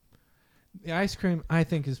cream. The ice cream, I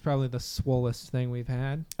think, is probably the swollest thing we've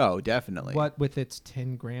had. Oh, definitely. What with its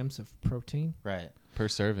 10 grams of protein. Right. Per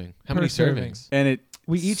serving. How Per many serving. servings? And it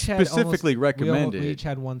We each had specifically recommended. We each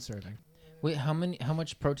had one serving. Wait, how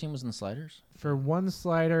much protein was in the sliders? For one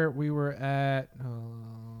slider, we were at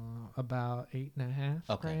about 8.5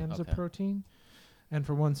 Okay, grams of okay. protein. And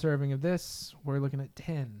for one serving of this, we're looking at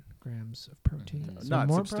 10 grams of protein. So not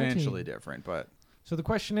more substantially protein. different, but So the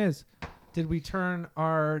question is, did we turn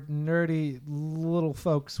our nerdy little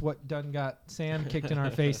folks what done got sand kicked in our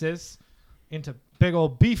faces into big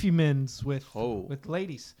old beefy mins with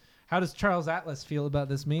ladies? How does Charles Atlas feel about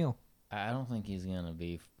this meal? I don't think he's gonna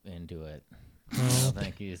be into it. I don't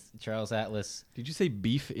think he's Charles Atlas. Did you say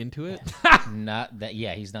beef into it? Not that.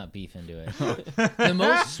 Yeah, he's not beef into it. The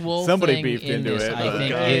most swole Somebody thing beefed in into this, it, I but-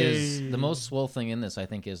 think, Okay. is the most swole thing in this. I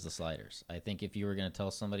think is the sliders. I think if you were gonna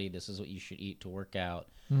tell somebody this is what you should eat to work out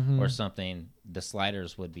or something, the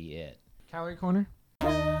sliders would be it. Calorie Corner.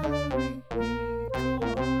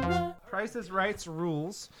 Price is Right's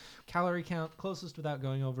rules. Calorie count closest without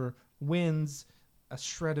going over wins a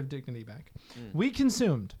shred of dignity back. We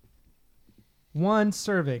consumed 1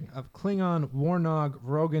 serving of Klingon Warnog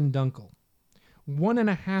Rogan Dunkel,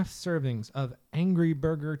 1.5 servings of Angry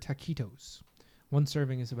Burger Taquitos. 1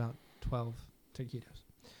 serving is about 12 taquitos.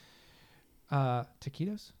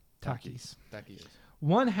 Taquitos? Takis.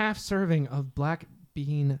 1/2 serving of black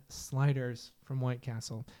bean sliders from White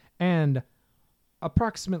Castle, and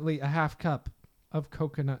approximately a 1/2 cup of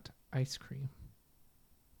coconut ice cream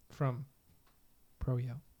from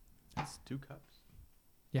Proyo. that's 2 cups.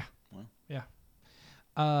 Yeah. Wow. Yeah.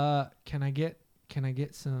 Can I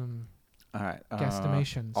get some All right.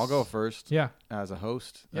 guesstimations? I'll go first. Yeah, As a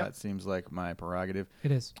host, Yep. that seems like my prerogative.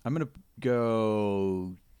 it is. I'm gonna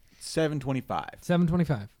go 725.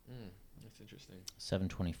 7.25. That's interesting.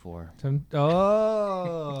 724.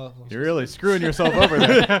 Oh. You're really screwing yourself over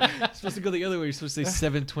there. It's supposed to go the other way. You're supposed to say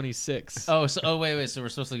 726. Wait. So we're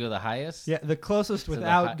supposed to go the highest? Yeah, the closest So the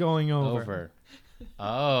without hi- going over. Over.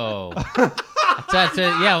 Oh.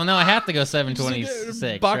 Yeah. Well, no, I have to go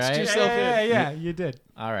 726. Boxed right? yourself Yeah, you did.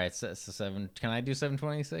 All right. So 7. Can I do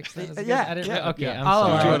 726? then? Is it Yeah, good? yeah. Okay. I'm I'll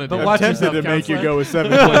sorry. allow wanna it, do? but I'm watch Tempted yourself, to make you counselor. go with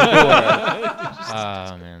 724.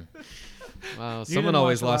 Oh man. Wow, You someone didn't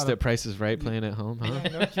always watch a lot lost of- at Price is Right playing at home, huh?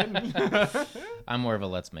 No kidding. I'm more of a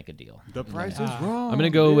let's make a deal. The price is wrong. I'm gonna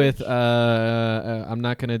go with. I'm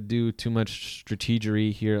not gonna do too much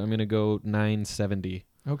strategery here. I'm gonna go 970.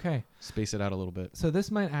 Okay. Space it out a little bit. So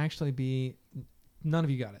this might actually be none of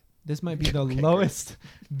you got it. This might be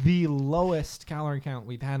the lowest calorie count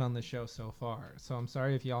we've had on the show so far. So I'm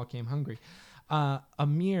sorry if y'all came hungry. A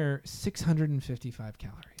mere 655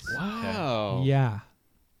 calories. Wow. Yeah.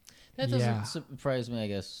 That doesn't Yeah. surprise me, I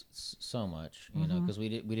guess, so much. You know, because we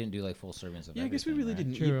didn't do like full servings of Yeah, I guess we everything, really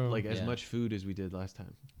right? didn't True. eat like as Yeah. much food as we did last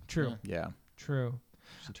time, True. Yeah. True.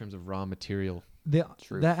 just in terms of raw material. The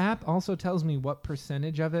True. the app also tells me what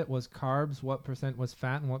percentage of it was carbs, what percent was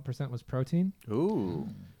fat, and what percent was protein. Ooh.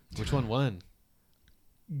 Which one won?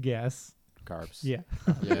 Guess. Carbs. Yeah.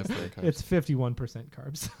 Yeah, it's the carbs. It's 51%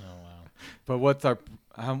 carbs. Oh wow. But what's our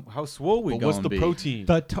how swole we But gonna what's the be? protein?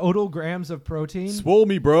 The total grams of protein, Swole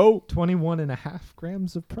me, bro. 21.5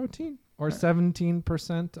 grams of protein, or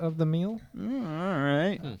 17% of the meal. All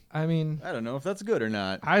right. I mean, I don't know if that's good or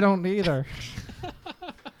not. I don't either.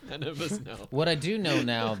 None of us know. What I do know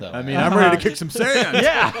now, though, I mean, I'm ready to kick some sand.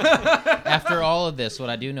 after all of this, what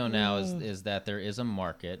I do know now is that there is a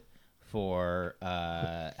market for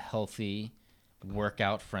healthy,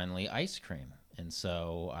 workout-friendly ice cream, and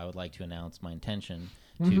so I would like to announce my intention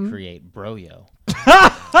to create Broyo.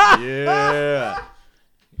 Yeah.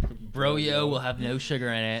 Broyo will have no sugar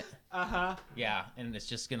in it. Yeah, and it's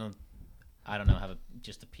just gonna, I don't know, have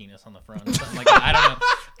just a penis on the front or something like that. I don't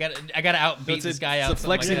know. I gotta outbeat it's this a- guy it's out. a something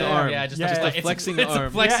like flexing that. arm. Yeah, just Yeah, like, it's a flexing it's arm. a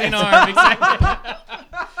flexing arm, exactly.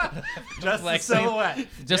 Just Flexing. silhouette.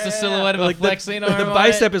 Just a silhouette of a flexing arm. The on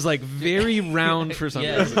bicep it. is like very round for some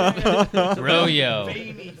Yes. reason.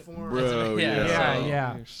 Broyo. Bro, Yeah, yeah. so-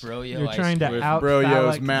 Yeah. Broyo. You're ice trying to cream. With out Broyo's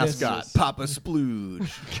phallic mascot, this. Papa Splooge.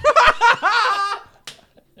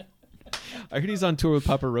 I heard he's on tour with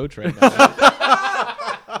Papa Roach right now.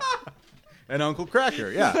 And Uncle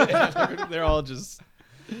Cracker, yeah. They're all just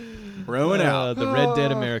Broing out. the Red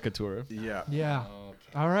Dead America tour. Yeah. Yeah. Okay.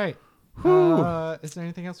 All right. Is there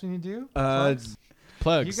anything else we need to do? Uh,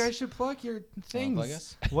 Plugs. You guys should plug your things. plug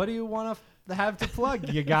us? What do you want to have to plug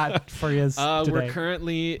you got for you today? We're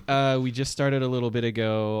currently, we just started a little bit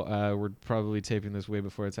ago. We're probably taping this way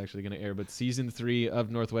before it's actually going to air, but season 3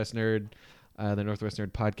 of Northwest Nerd, the Northwest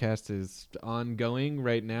Nerd podcast is ongoing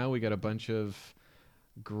right now. We got a bunch of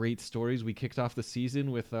great stories. We kicked off the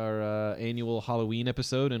season with our annual Halloween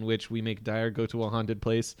episode in which we make Dyer go to a haunted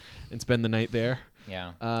place and spend the night there.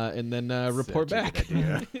 Yeah. And then report back.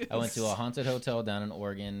 I went to a haunted hotel down in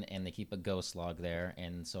Oregon, and they keep a ghost log there.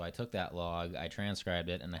 And so I took that log, I transcribed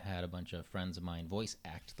it, and I had a bunch of friends of mine voice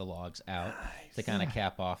act the logs out to kind of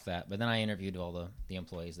cap off that. But then I interviewed all the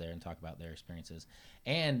employees there and talk about their experiences.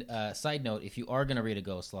 And side note, if you are going to read a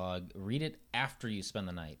ghost log, read it after you spend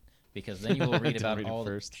the night. Because then you will read about all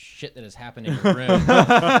the shit that has happened in your room.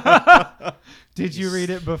 Did you read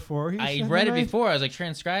it before? I read it before. I was like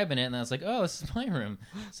transcribing it, and I was like, "Oh, this is my room.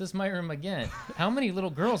 This is my room again. How many little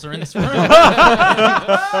girls are in this room?"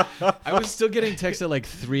 I was still getting texts at like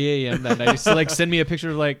 3 a.m. that night. Used to like send me a picture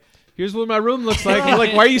of like, here's what my room looks like. I'm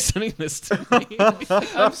like, why are you sending this to me?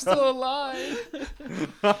 I'm still alive.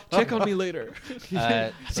 Check on me later. She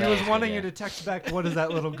was wanting you to text back, what is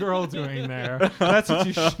that little girl doing there? That's what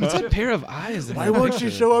you should It's a pair of eyes. Why won't you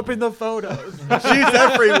show up in the photos? She's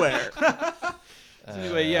everywhere.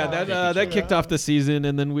 Anyway, yeah, that kicked off the season,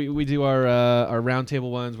 and then we do our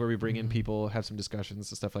roundtable ones where we bring in people, have some discussions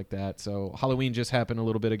and stuff like that. So Halloween just happened a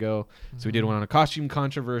little bit ago, so we did one on costume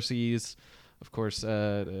controversies. Of course,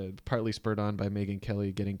 partly spurred on by Megyn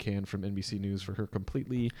Kelly getting canned from NBC News for her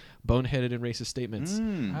completely boneheaded and racist statements.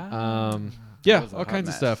 Yeah, all kinds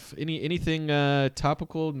of stuff. Anything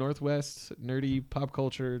topical, Northwest, nerdy, pop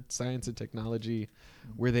culture, science and technology.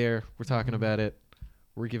 We're there. We're talking about it.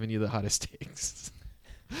 We're giving you the hottest takes.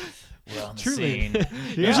 We're on the Truly. scene.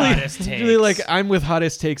 Usually, like, I'm with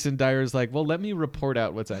hottest takes, and Dyer's like, well, let me report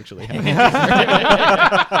out what's actually happening.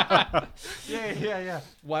 Yeah.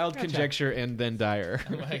 Wild conjecture, and then Dyer.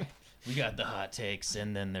 I'm like, we got the hot takes,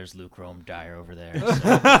 and then there's Luke Rome Dyer over there.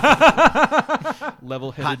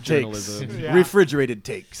 Level-headed Hot journalism. takes. Yeah. Refrigerated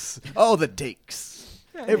takes. All the takes.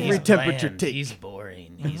 Every He's temperature bland. take. He's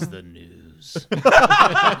boring. He's the news.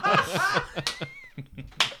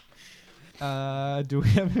 Do we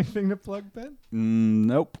have anything to plug, Ben?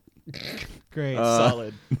 Nope. Great.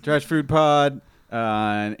 Solid. Trash Food Pod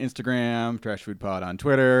on Instagram, Trash Food Pod on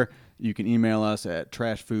Twitter. You can email us at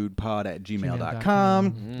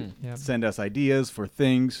trashfoodpod@gmail.com. Yep. Send us ideas for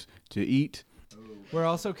things to eat. We're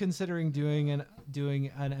also considering doing an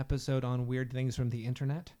episode on weird things from the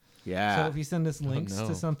internet. Yeah. So if you send us links no.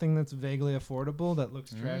 to something that's vaguely affordable, that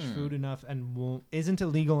looks trash food enough and isn't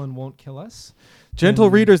illegal and won't kill us.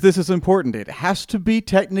 Gentle readers, this is important. It has to be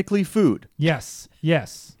technically food. Yes.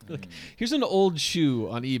 Like, here's an old shoe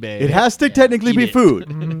on eBay. It has to technically Eat be it.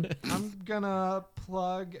 food. I'm gonna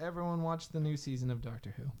plug. Everyone watch the new season of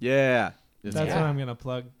Doctor Who. Yeah. That's what I'm gonna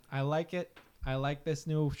plug. I like it. I like this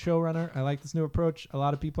new showrunner. I like this new approach. A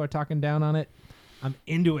lot of people are talking down on it. I'm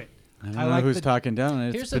into it. I don't I know like who's the- talking down on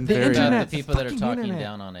it. Here's It's the been thing very about internet, the people that are fucking talking internet.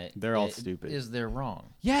 down on it. They're all stupid. Is they're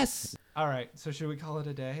wrong. Yes. All right. So should we call it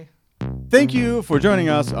a day? Thank you for joining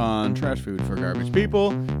us on Trash Food for Garbage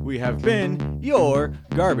People. We have been your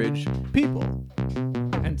garbage people.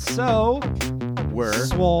 And so, We're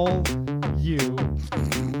swole you.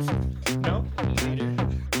 No.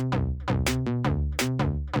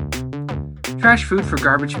 Trash Food for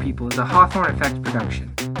Garbage People is a Hawthorne Effect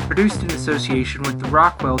production, produced in association with the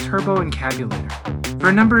Rockwell Turbo Encabulator. For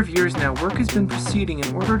a number of years now, work has been proceeding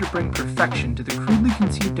in order to bring perfection to the crudely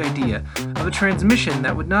conceived idea of a transmission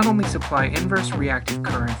that would not only supply inverse reactive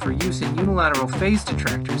current for use in unilateral phase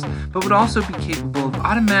detractors, but would also be capable of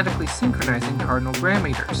automatically synchronizing cardinal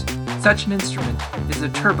grammeters. Such an instrument is the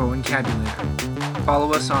Turbo Encabulator.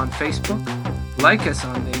 Follow us on Facebook, like us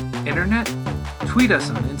on the internet, tweet us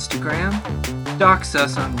on Instagram, dox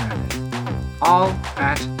us on Reddit. All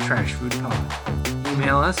at Trash Food Pod.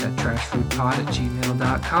 Email us at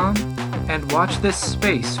trashfoodpod@gmail.com and watch this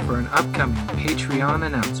space for an upcoming Patreon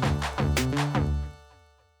announcement.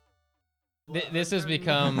 This has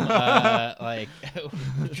become like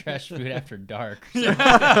trash food after dark.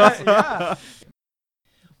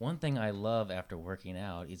 One thing I love after working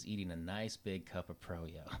out is eating a nice big cup of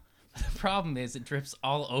Pro-Yo. The problem is it drips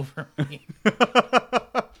all over me.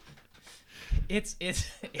 It's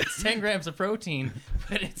 10 grams of protein,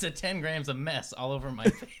 but it's a 10 grams of mess all over my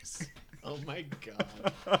face. Oh my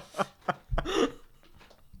god.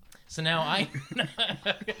 So now I...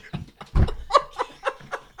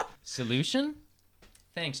 Solution?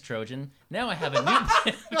 Thanks, Trojan. Now I have a new...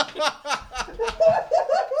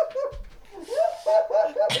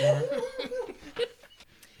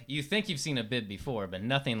 You think you've seen a bib before, but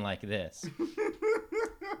nothing like this.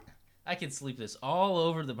 I could sleep this all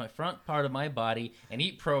over my front part of my body and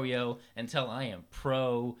eat Pro-Yo until I am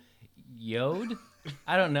Pro-Yoed.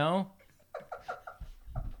 I don't know.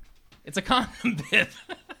 It's a condom bib.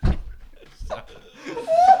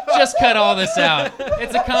 Just cut all this out.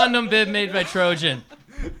 It's a condom bib made by Trojan.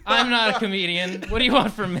 I'm not a comedian. What do you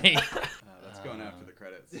want from me? That's going after the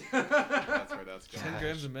credits. That's where that's going. 10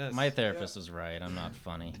 grams of mess. My therapist was right. I'm not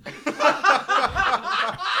funny.